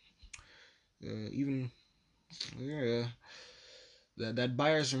 Even yeah, that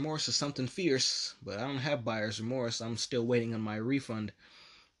buyer's remorse is something fierce, but I don't have buyer's remorse. I'm still waiting on my refund.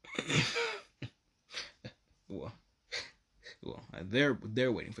 well,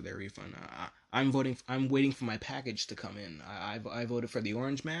 they're waiting for their refund. I'm waiting for my package to come in. I voted for the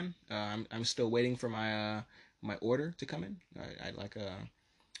Orange Man. I'm still waiting for my order to come in. I'd like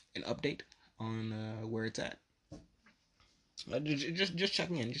an update on where it's at. Just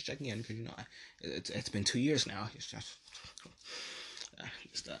checking in, because it's been 2 years now. It's just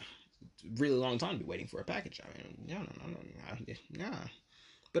a really long time to be waiting for a package. I mean, no.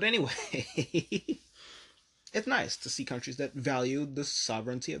 But anyway, it's nice to see countries that value the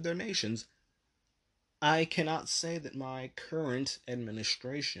sovereignty of their nations. I cannot say that my current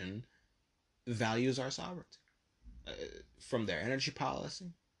administration values our sovereignty, from their energy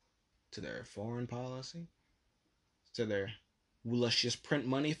policy to their foreign policy to their let's just print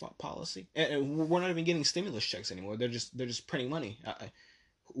money policy. And we're not even getting stimulus checks anymore. They're just printing money.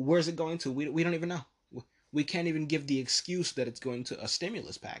 Where's it going to? We don't even know. We can't even give the excuse that it's going to a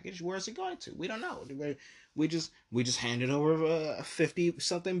stimulus package. Where's it going to? We don't know. We just handed over 50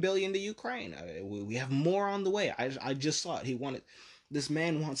 something billion to Ukraine. We have more on the way. I just saw it. This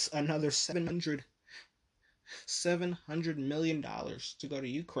man wants another $700 million to go to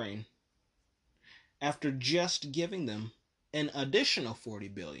Ukraine after just giving them an additional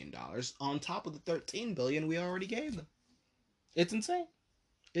 $40 billion on top of the $13 billion we already gave them. It's insane.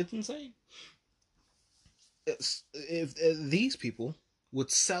 If these people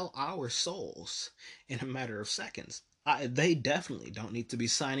would sell our souls in a matter of seconds, they definitely don't need to be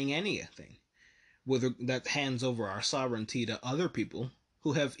signing anything that hands over our sovereignty to other people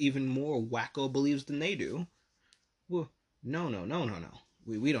who have even more wacko beliefs than they do. Well, no.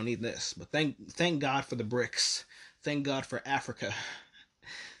 We don't need this. But thank God for the BRICS. Thank God for Africa.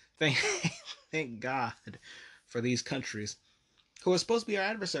 Thank God for these countries who are supposed to be our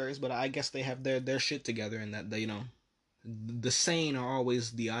adversaries, but I guess they have their shit together, and that they, the sane are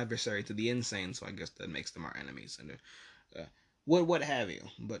always the adversary to the insane. So I guess that makes them our enemies, and what have you.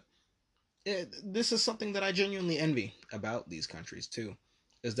 But this is something that I genuinely envy about these countries too,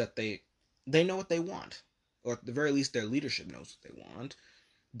 is that they know what they want, or at the very least their leadership knows what they want.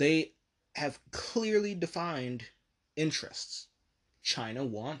 They have clearly defined interests. China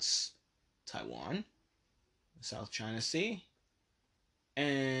wants Taiwan, South China Sea,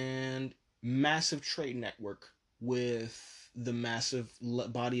 and massive trade network with the massive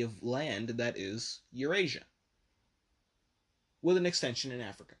body of land that is Eurasia, with an extension in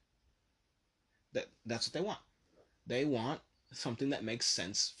Africa. That's what they want. They want something that makes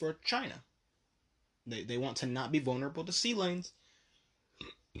sense for China. They want to not be vulnerable to sea lanes,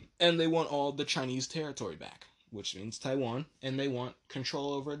 and they want all the Chinese territory back, which means Taiwan, and they want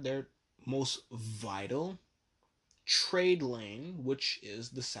control over their most vital trade lane, which is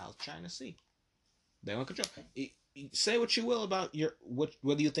the South China Sea. They want control. Say what you will about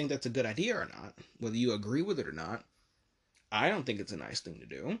whether you think that's a good idea or not, whether you agree with it or not. I don't think it's a nice thing to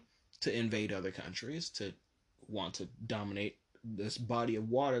do, to invade other countries, to want to dominate this body of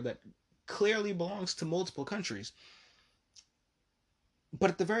water that clearly belongs to multiple countries. But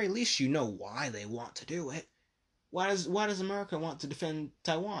at the very least, you know why they want to do it. Why does America want to defend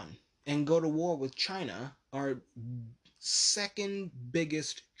Taiwan and go to war with China, our second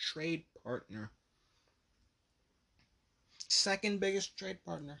biggest trade partner? Second biggest trade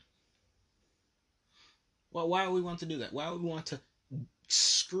partner. Well, why do we want to do that? Why would we want to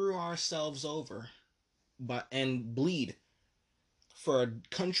screw ourselves over and bleed for a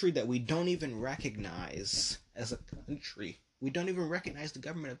country that we don't even recognize as a country? We don't even recognize the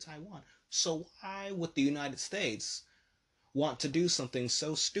government of Taiwan. So why would the United States want to do something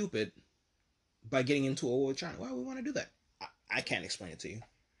so stupid by getting into a war with China? Why would we want to do that? I can't explain it to you.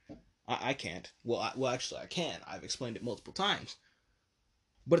 I can't. Well, actually, I can. I've explained it multiple times.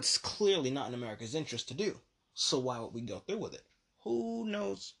 But it's clearly not in America's interest to do. So why would we go through with it? Who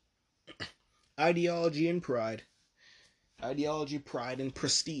knows? Ideology and pride. Ideology, pride, and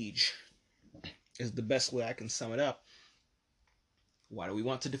prestige is the best way I can sum it up. Why do we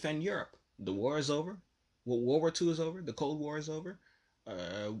want to defend Europe? The war is over. Well, World War II is over. The Cold War is over.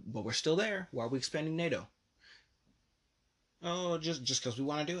 But we're still there. Why are we expanding NATO? Oh, just because we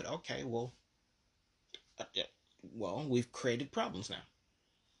want to do it? Okay, well, we've created problems now.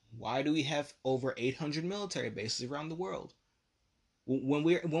 Why do we have over 800 military bases around the world? When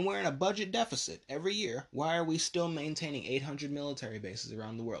we're in a budget deficit every year, why are we still maintaining 800 military bases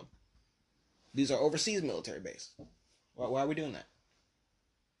around the world? These are overseas military bases. Why are we doing that?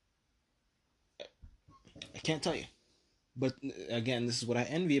 I can't tell you. But again, this is what I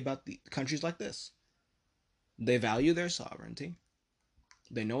envy about the countries like this. They value their sovereignty.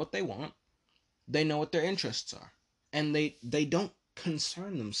 They know what they want. They know what their interests are. And they don't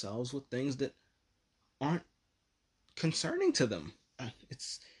concern themselves with things that aren't concerning to them.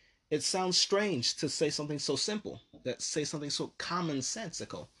 It sounds strange to say something so simple, that say something so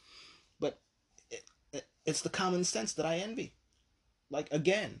commonsensical, but it's the common sense that I envy. Like,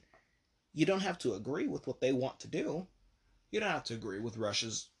 again, you don't have to agree with what they want to do. You don't have to agree with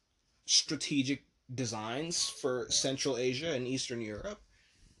Russia's strategic designs for Central Asia and Eastern Europe.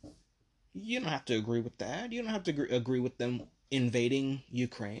 You don't have to agree with that. You don't have to agree with them invading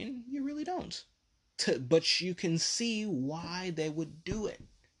Ukraine. You really don't. But you can see why they would do it.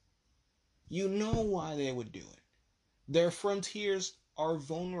 You know why they would do it. Their frontiers are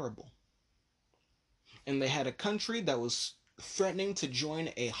vulnerable. And they had a country that was threatening to join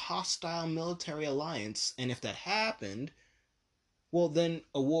a hostile military alliance. And if that happened, well, then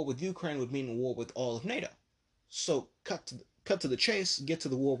a war with Ukraine would mean a war with all of NATO. So cut to the chase, get to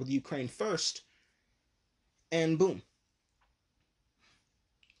the war with Ukraine first, and boom.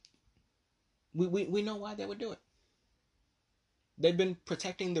 We know why they would do it. They've been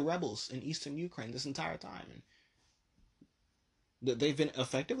protecting the rebels in eastern Ukraine this entire time. And they've been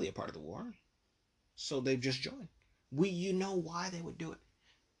effectively a part of the war. So they've just joined. You know why they would do it.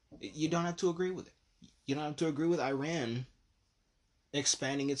 You don't have to agree with it. You don't have to agree with Iran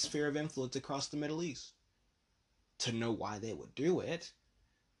expanding its sphere of influence across the Middle East to know why they would do it.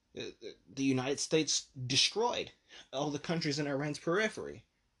 The United States destroyed all the countries in Iran's periphery.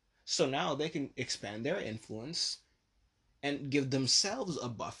 So now they can expand their influence and give themselves a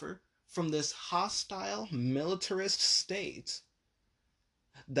buffer from this hostile militarist state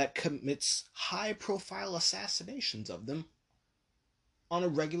that commits high-profile assassinations of them on a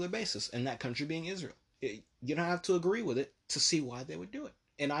regular basis, and that country being Israel. You don't have to agree with it to see why they would do it.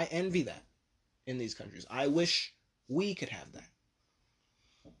 And I envy that in these countries. I wish we could have that.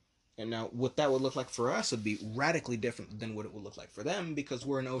 And now what that would look like for us would be radically different than what it would look like for them, because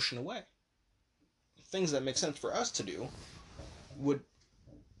we're an ocean away. Things that make sense for us to do would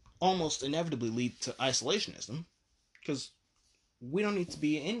almost inevitably lead to isolationism, because we don't need to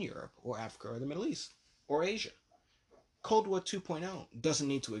be in Europe or Africa or the Middle East or Asia. Cold War 2.0 doesn't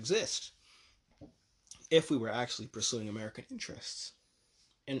need to exist if we were actually pursuing American interests.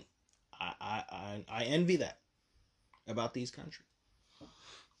 And I envy that about these countries.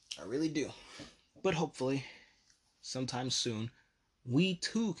 I really do. But hopefully, sometime soon, we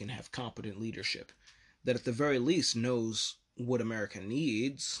too can have competent leadership that at the very least knows what America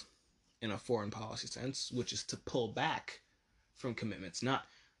needs in a foreign policy sense, which is to pull back from commitments, not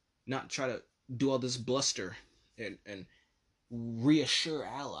try to do all this bluster and reassure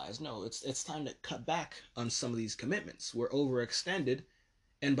allies. No, it's time to cut back on some of these commitments. We're overextended,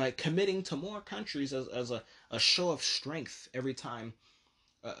 and by committing to more countries as a show of strength every time,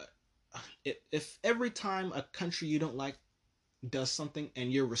 if every time a country you don't like does something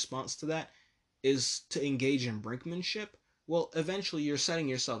and your response to that is to engage in brinkmanship, well, eventually you're setting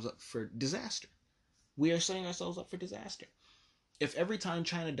yourselves up for disaster. We are setting ourselves up for disaster. If every time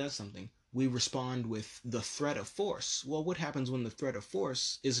China does something, we respond with the threat of force, well, what happens when the threat of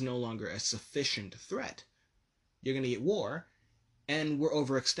force is no longer a sufficient threat? You're going to get war, and we're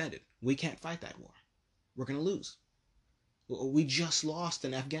overextended. We can't fight that war. We're going to lose. We just lost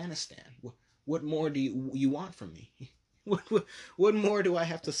in Afghanistan. What more do you want from me? What more do I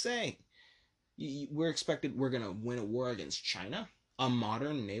have to say? We're going to win a war against China, a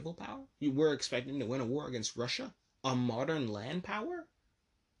modern naval power. We're expecting to win a war against Russia, a modern land power.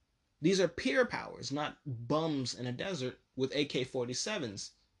 These are peer powers, not bums in a desert with AK-47s.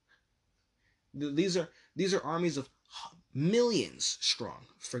 These are armies of millions strong.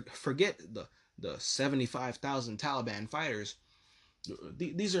 Forget the 75,000 Taliban fighters.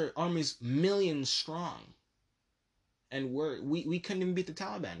 These are armies millions strong, and we couldn't even beat the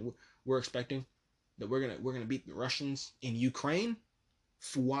Taliban. We're expecting that we're gonna beat the Russians in Ukraine,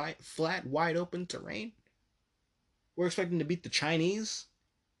 flat wide open terrain. We're expecting to beat the Chinese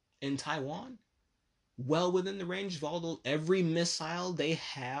in Taiwan, well within the range of every missile they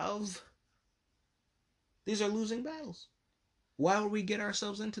have. These are losing battles. Why would we get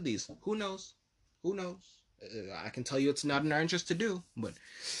ourselves into these? Who knows? Who knows? I can tell you it's not in our interest to do, but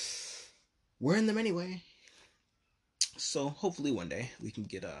we're in them anyway. So hopefully one day we can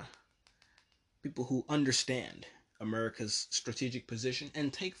get people who understand America's strategic position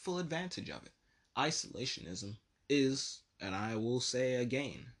and take full advantage of it. Isolationism is, and I will say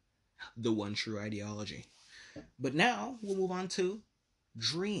again, the one true ideology. But now we'll move on to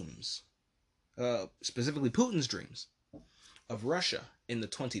dreams, specifically Putin's dreams of Russia in the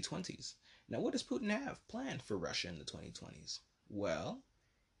 2020s. Now, what does Putin have planned for Russia in the 2020s? Well,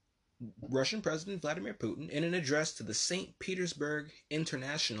 Russian President Vladimir Putin, in an address to the St. Petersburg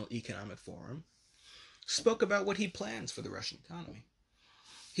International Economic Forum, spoke about what he plans for the Russian economy.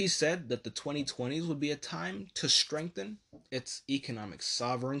 He said that the 2020s would be a time to strengthen its economic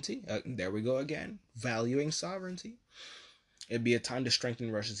sovereignty. There we go again, valuing sovereignty. It'd be a time to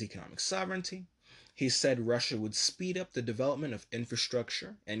strengthen Russia's economic sovereignty. He said Russia would speed up the development of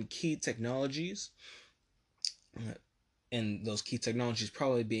infrastructure and key technologies, and those key technologies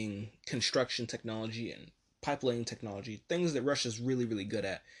probably being construction technology and pipeline technology, things that Russia's really, really good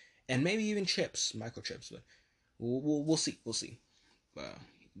at, and maybe even chips, microchips. But we'll see. We'll see.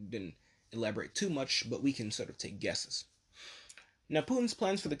 Didn't elaborate too much, but we can sort of take guesses. Now, Putin's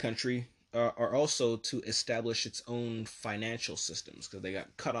plans for the country are also to establish its own financial systems, because they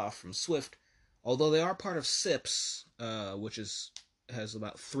got cut off from SWIFT, although they are part of CIPS, which has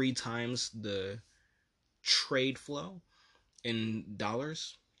about 3 times the trade flow in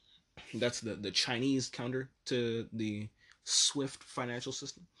dollars. That's the Chinese counter to the SWIFT financial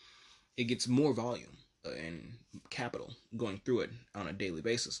system. It gets more volume and capital going through it on a daily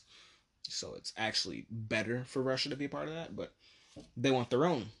basis. So it's actually better for Russia to be a part of that, but they want their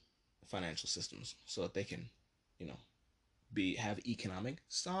own financial systems so that they can, have economic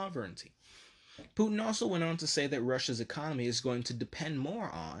sovereignty. Putin also went on to say that Russia's economy is going to depend more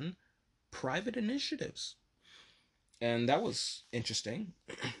on private initiatives. And that was interesting,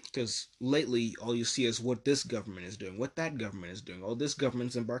 because lately all you see is what this government is doing, what that government is doing. Oh, this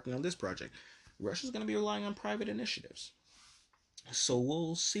government's embarking on this project. Russia's going to be relying on private initiatives. So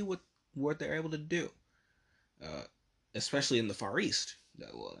we'll see what they're able to do, especially in the Far East.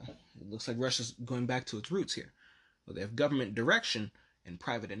 Well, it looks like Russia's going back to its roots here. Well, they have government direction and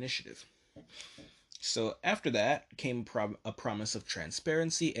private initiative. So after that came a promise of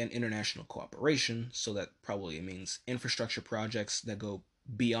transparency and international cooperation. So that probably means infrastructure projects that go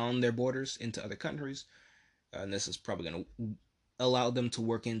beyond their borders into other countries. And this is probably going to allow them to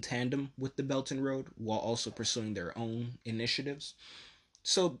work in tandem with the Belt and Road while also pursuing their own initiatives.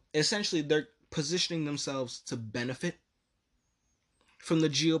 So essentially, they're positioning themselves to benefit from the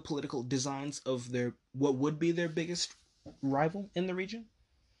geopolitical designs of what would be their biggest rival in the region.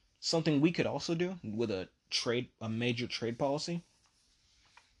 Something we could also do with a major trade policy.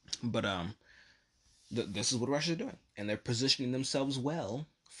 But this is what Russia's doing, and they're positioning themselves well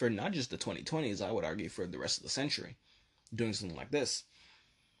for not just the 2020s. I would argue for the rest of the century, doing something like this.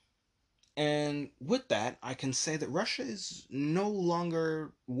 And with that, I can say that Russia is no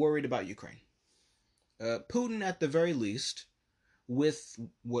longer worried about Ukraine. Putin, at the very least, with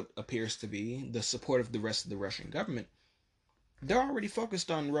what appears to be the support of the rest of the Russian government, they're already focused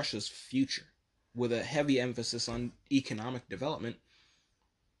on Russia's future, with a heavy emphasis on economic development.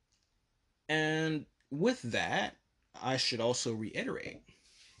 And with that, I should also reiterate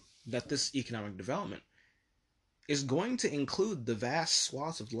that this economic development is going to include the vast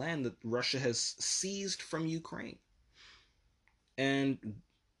swaths of land that Russia has seized from Ukraine. And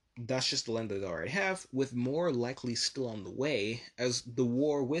that's just the land that they already have, with more likely still on the way, as the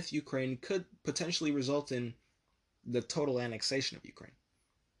war with Ukraine could potentially result in the total annexation of Ukraine.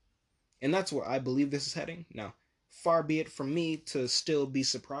 And that's where I believe this is heading. Now, far be it from me to still be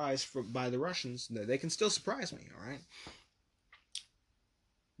surprised by the Russians. They can still surprise me, all right?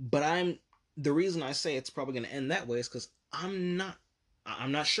 But the reason I say it's probably going to end that way is because I'm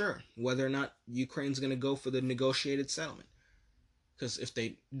not sure whether or not Ukraine's going to go for the negotiated settlement. Because if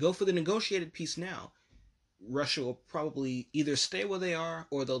they go for the negotiated peace now, Russia will probably either stay where they are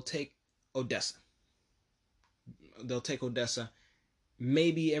or they'll take Odessa. They'll take Odessa,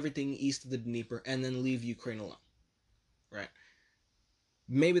 maybe everything east of the Dnieper, and then leave Ukraine alone. Right?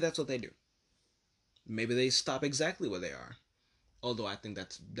 Maybe that's what they do. Maybe they stop exactly where they are. Although I think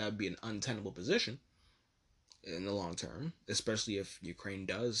that would be an untenable position in the long term, especially if Ukraine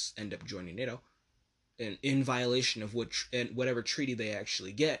does end up joining NATO, and in violation of whatever treaty they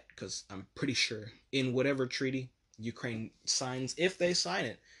actually get, because I'm pretty sure in whatever treaty Ukraine signs, if they sign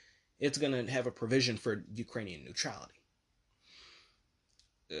it, it's going to have a provision for Ukrainian neutrality.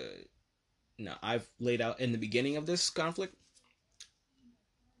 Now, I've laid out in the beginning of this conflict,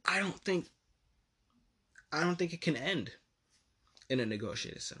 I don't think it can end in a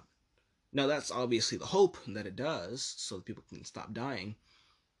negotiated settlement. Now, that's obviously the hope that it does, so that people can stop dying.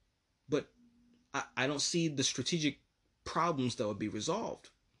 But I don't see the strategic problems that would be resolved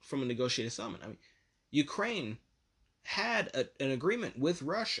from a negotiated settlement. I mean, Ukraine had an agreement with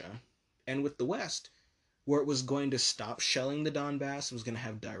Russia and with the West, where it was going to stop shelling the Donbass, it was going to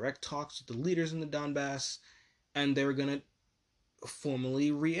have direct talks with the leaders in the Donbass, and they were going to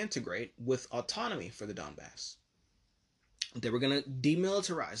formally reintegrate with autonomy for the Donbass. They were going to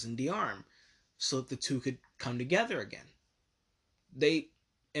demilitarize and dearm so that the two could come together again.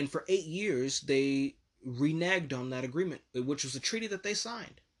 And for 8 years, they reneged on that agreement, which was a treaty that they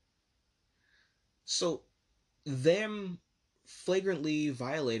signed. So, them flagrantly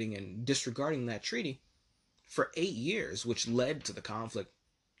violating and disregarding that treaty for 8 years, which led to the conflict,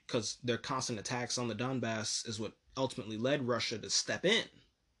 because their constant attacks on the Donbass is what ultimately led Russia to step in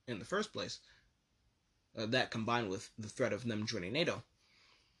the first place. That combined with the threat of them joining NATO.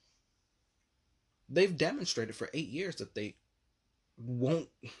 They've demonstrated for 8 years that they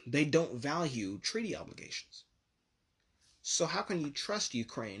don't value treaty obligations. So how can you trust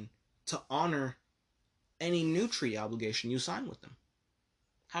Ukraine to honor any new treaty obligation you sign with them?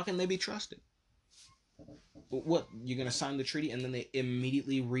 How can they be trusted? What, you're going to sign the treaty and then they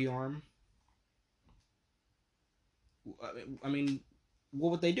immediately rearm? I mean,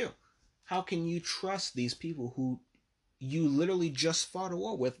 what would they do? How can you trust these people who you literally just fought a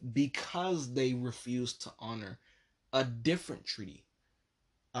war with because they refused to honor a different treaty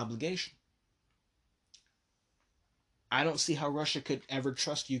obligation? I don't see how Russia could ever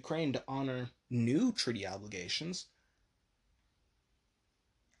trust Ukraine to honor new treaty obligations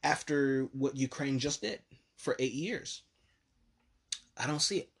after what Ukraine just did for 8 years. I don't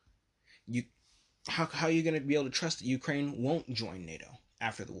see it. How are you going to be able to trust that Ukraine won't join NATO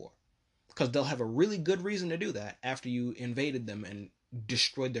after the war? Because they'll have a really good reason to do that after you invaded them and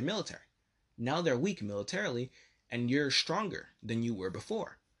destroyed their military. Now they're weak militarily, and you're stronger than you were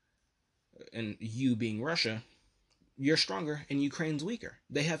before. And you being Russia, you're stronger and Ukraine's weaker.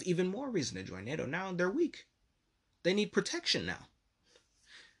 They have even more reason to join NATO. Now they're weak. They need protection now.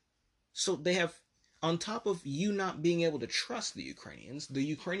 So they have, on top of you not being able to trust the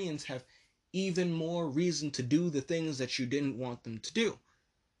Ukrainians have even more reason to do the things that you didn't want them to do.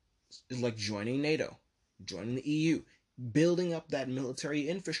 It's like joining NATO, joining the EU, building up that military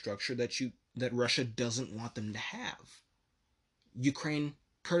infrastructure that Russia doesn't want them to have. Ukraine,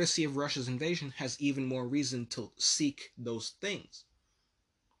 courtesy of Russia's invasion, has even more reason to seek those things.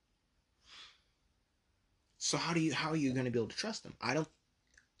 So how are you going to be able to trust them?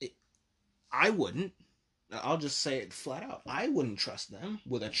 I wouldn't. I'll just say it flat out. I wouldn't trust them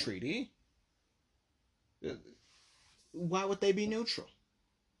with a treaty. Why would they be neutral?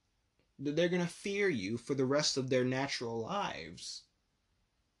 They're going to fear you for the rest of their natural lives.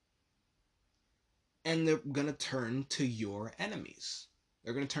 And they're going to turn to your enemies.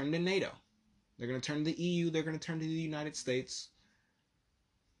 They're going to turn to NATO. They're going to turn to the EU. They're going to turn to the United States.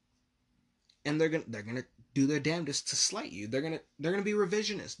 And they're going to do their damnedest to slight you. They're going to be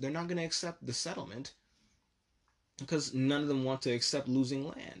revisionist. They're not going to accept the settlement because none of them want to accept losing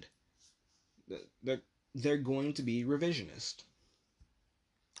land. They're going to be revisionist.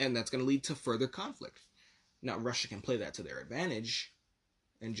 And that's going to lead to further conflict. Now, Russia can play that to their advantage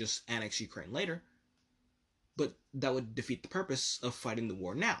and just annex Ukraine later, but that would defeat the purpose of fighting the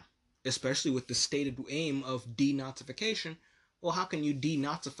war now, especially with the stated aim of denazification. Well, how can you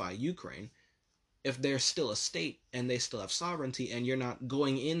denazify Ukraine if they're still a state and they still have sovereignty and you're not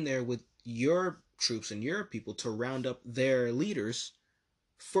going in there with your troops and your people to round up their leaders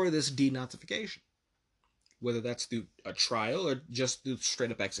for this denazification? Whether that's through a trial or just through straight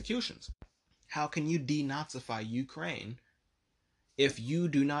up executions. How can you denazify Ukraine if you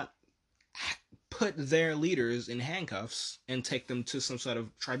do not put their leaders in handcuffs and take them to some sort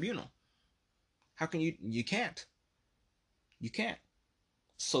of tribunal? How can you can't. You can't.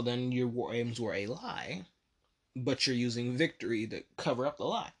 So then your war aims were a lie, but you're using victory to cover up the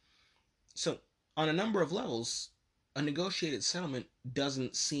lie. So on a number of levels, a negotiated settlement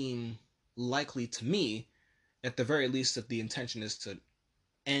doesn't seem likely to me. At the very least, that the intention is to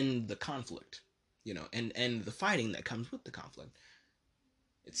end the conflict, and end the fighting that comes with the conflict.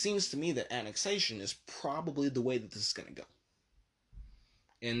 It seems to me that annexation is probably the way that this is going to go.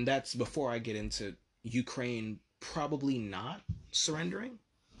 And that's before I get into Ukraine probably not surrendering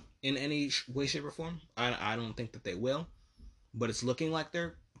in any way, shape, or form. I don't think that they will, but it's looking like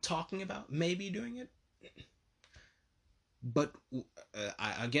they're talking about maybe doing it. But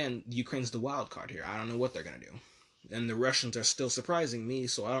again, Ukraine's the wild card here. I don't know what they're going to do. And the Russians are still surprising me,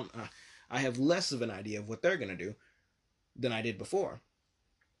 so I have less of an idea of what they're going to do than I did before.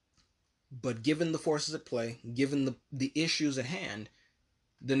 But given the forces at play, given the issues at hand,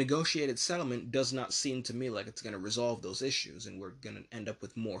 the negotiated settlement does not seem to me like it's going to resolve those issues, and we're going to end up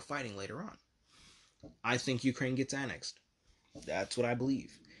with more fighting later on. I think Ukraine gets annexed. That's what I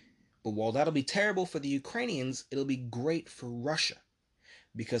believe. But while that'll be terrible for the Ukrainians, it'll be great for Russia.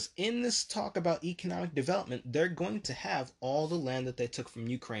 Because in this talk about economic development, they're going to have all the land that they took from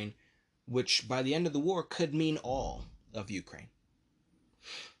Ukraine, which by the end of the war could mean all of Ukraine.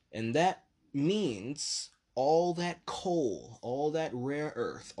 And that means all that coal, all that rare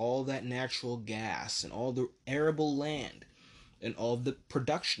earth, all that natural gas, and all the arable land, and all the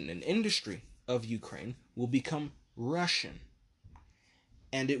production and industry of Ukraine will become Russian.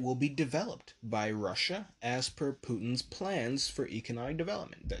 And it will be developed by Russia as per Putin's plans for economic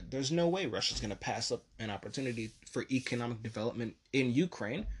development. There's no way Russia's going to pass up an opportunity for economic development in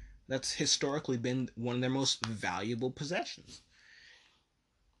Ukraine. That's historically been one of their most valuable possessions.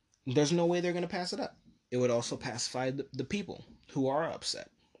 There's no way they're going to pass it up. It would also pacify the people who are upset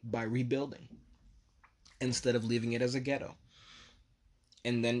by rebuilding instead of leaving it as a ghetto.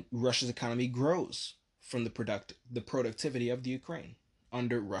 And then Russia's economy grows from the productivity of the Ukraine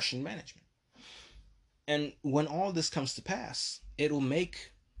under Russian management. And when all this comes to pass, it'll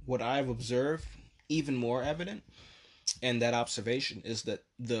make what I've observed even more evident. And that observation is that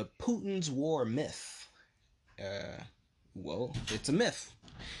the Putin's war myth, well, it's a myth.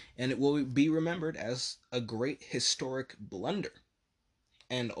 And it will be remembered as a great historic blunder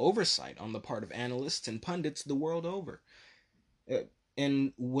and oversight on the part of analysts and pundits the world over.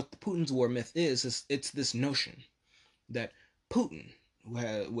 And what the Putin's war myth is it's this notion that Putin,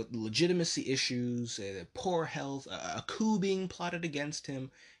 with legitimacy issues, poor health, a coup being plotted against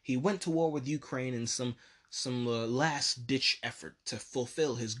him, he went to war with Ukraine in some last-ditch effort to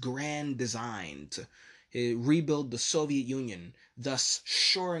fulfill his grand design to rebuild the Soviet Union, thus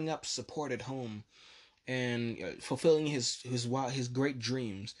shoring up support at home and fulfilling his great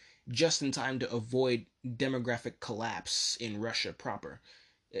dreams just in time to avoid demographic collapse in Russia proper.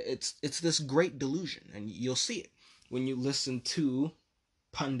 It's this great delusion, and you'll see it when you listen to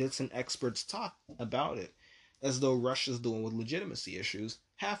pundits and experts talk about it, as though Russia's the one with legitimacy issues.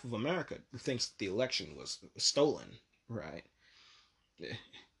 Half of America thinks the election was stolen, right?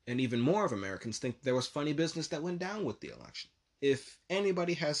 And even more of Americans think there was funny business that went down with the election. If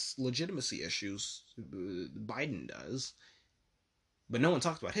anybody has legitimacy issues, Biden does. But no one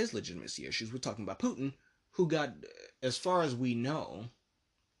talks about his legitimacy issues. We're talking about Putin, who got, as far as we know,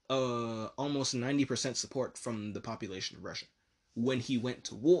 almost 90% support from the population of Russia when he went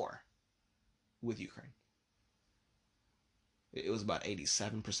to war with Ukraine. It was about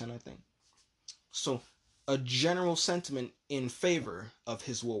 87%, I think. So, a general sentiment in favor of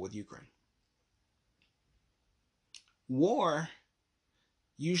his war with Ukraine. War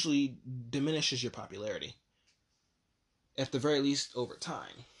usually diminishes your popularity, at the very least over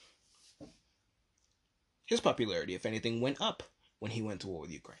time. His popularity, if anything, went up when he went to war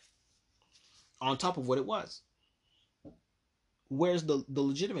with Ukraine, on top of what it was. Where's the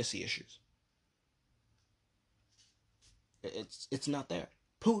legitimacy issues? It's not there.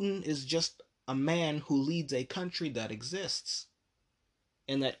 Putin is just a man who leads a country that exists,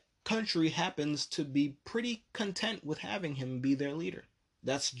 and that country happens to be pretty content with having him be their leader.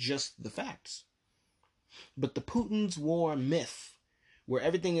 That's just the facts. But the Putin's war myth, where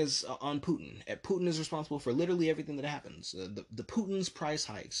everything is on Putin, Putin is responsible for literally everything that happens, the Putin's price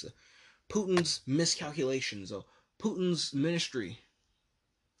hikes, Putin's miscalculations, Putin's ministry,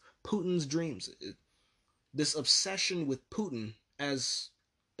 Putin's dreams, this obsession with Putin as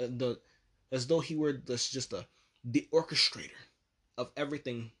though he were the orchestrator of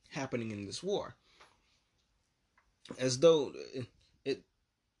everything happening in this war. As though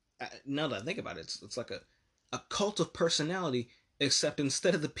now that I think about it, it's like a cult of personality, except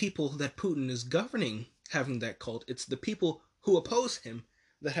instead of the people that Putin is governing having that cult, it's the people who oppose him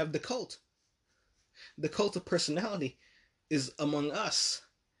that have the cult. The cult of personality is among us,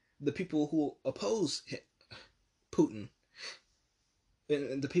 the people who oppose Putin,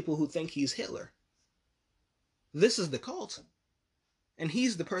 and the people who think he's Hitler. This is the cult, and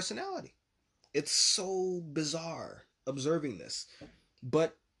he's the personality. It's so bizarre observing this,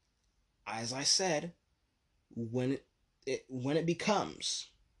 but as I said, when this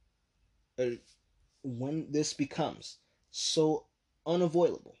becomes so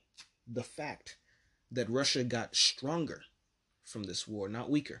unavoidable, the fact that Russia got stronger from this war, not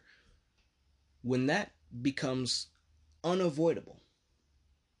weaker, when that becomes unavoidable,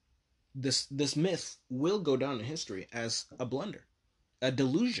 this myth will go down in history as a blunder, a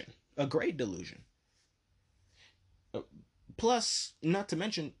delusion, a great delusion. Plus, not to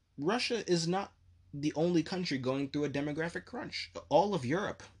mention, Russia is not the only country going through a demographic crunch. All of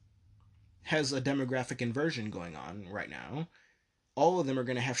Europe has a demographic inversion going on right now. All of them are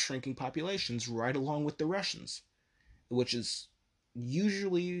going to have shrinking populations right along with the Russians, which is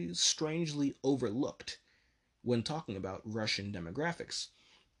usually strangely overlooked when talking about Russian demographics.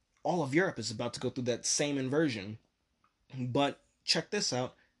 All of Europe is about to go through that same inversion, but check this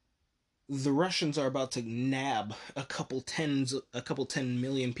out. The Russians are about to nab a couple 10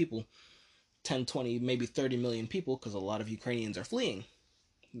 million people, 10, 20, maybe 30 million people, because a lot of Ukrainians are fleeing.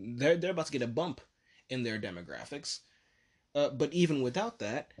 They're about to get a bump in their demographics. But even without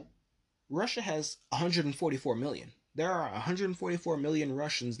that, Russia has 144 million. There are 144 million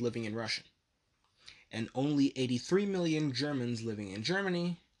Russians living in Russia, and only 83 million Germans living in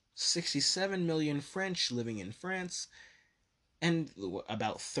Germany, 67 million French living in France, and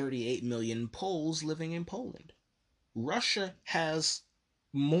about 38 million Poles living in Poland. Russia has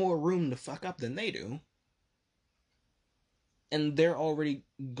more room to fuck up than they do, and they're already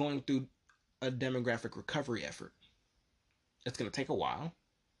going through a demographic recovery effort. It's going to take a while,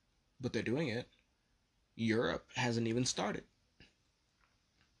 but they're doing it. Europe hasn't even started.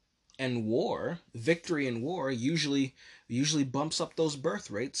 And victory in war usually bumps up those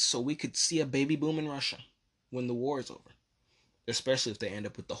birth rates, so we could see a baby boom in Russia when the war is over. Especially if they end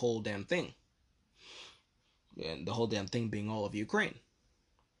up with the whole damn thing. And the whole damn thing being all of Ukraine.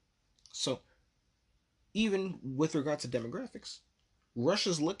 So, even with regard to demographics,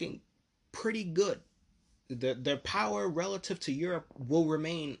 Russia's looking pretty good. Their power relative to Europe will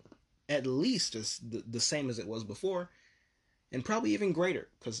remain at least as the same as it was before, and probably even greater,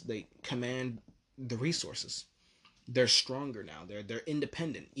 because they command the resources. They're stronger now. They're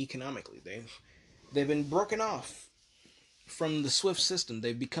independent economically. They've been broken off from the SWIFT system.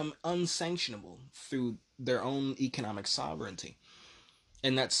 They've become unsanctionable through their own economic sovereignty,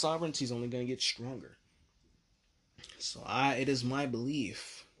 and that sovereignty is only going to get stronger. So it is my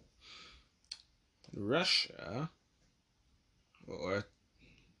belief that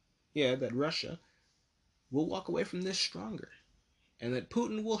Russia will walk away from this stronger, and that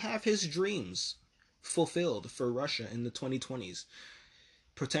Putin will have his dreams fulfilled for Russia in the 2020s,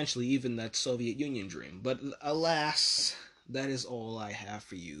 potentially even that Soviet Union dream. But alas, that is all I have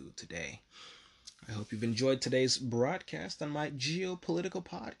for you today. I hope you've enjoyed today's broadcast on my geopolitical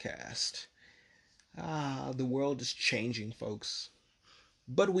podcast. The world is changing, folks,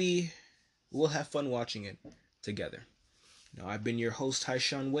 but we will have fun watching it together. Now, I've been your host,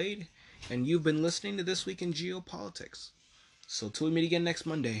 Tyshawn Wade, and you've been listening to This Week in Geopolitics. So till we meet again next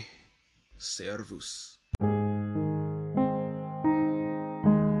Monday, servus.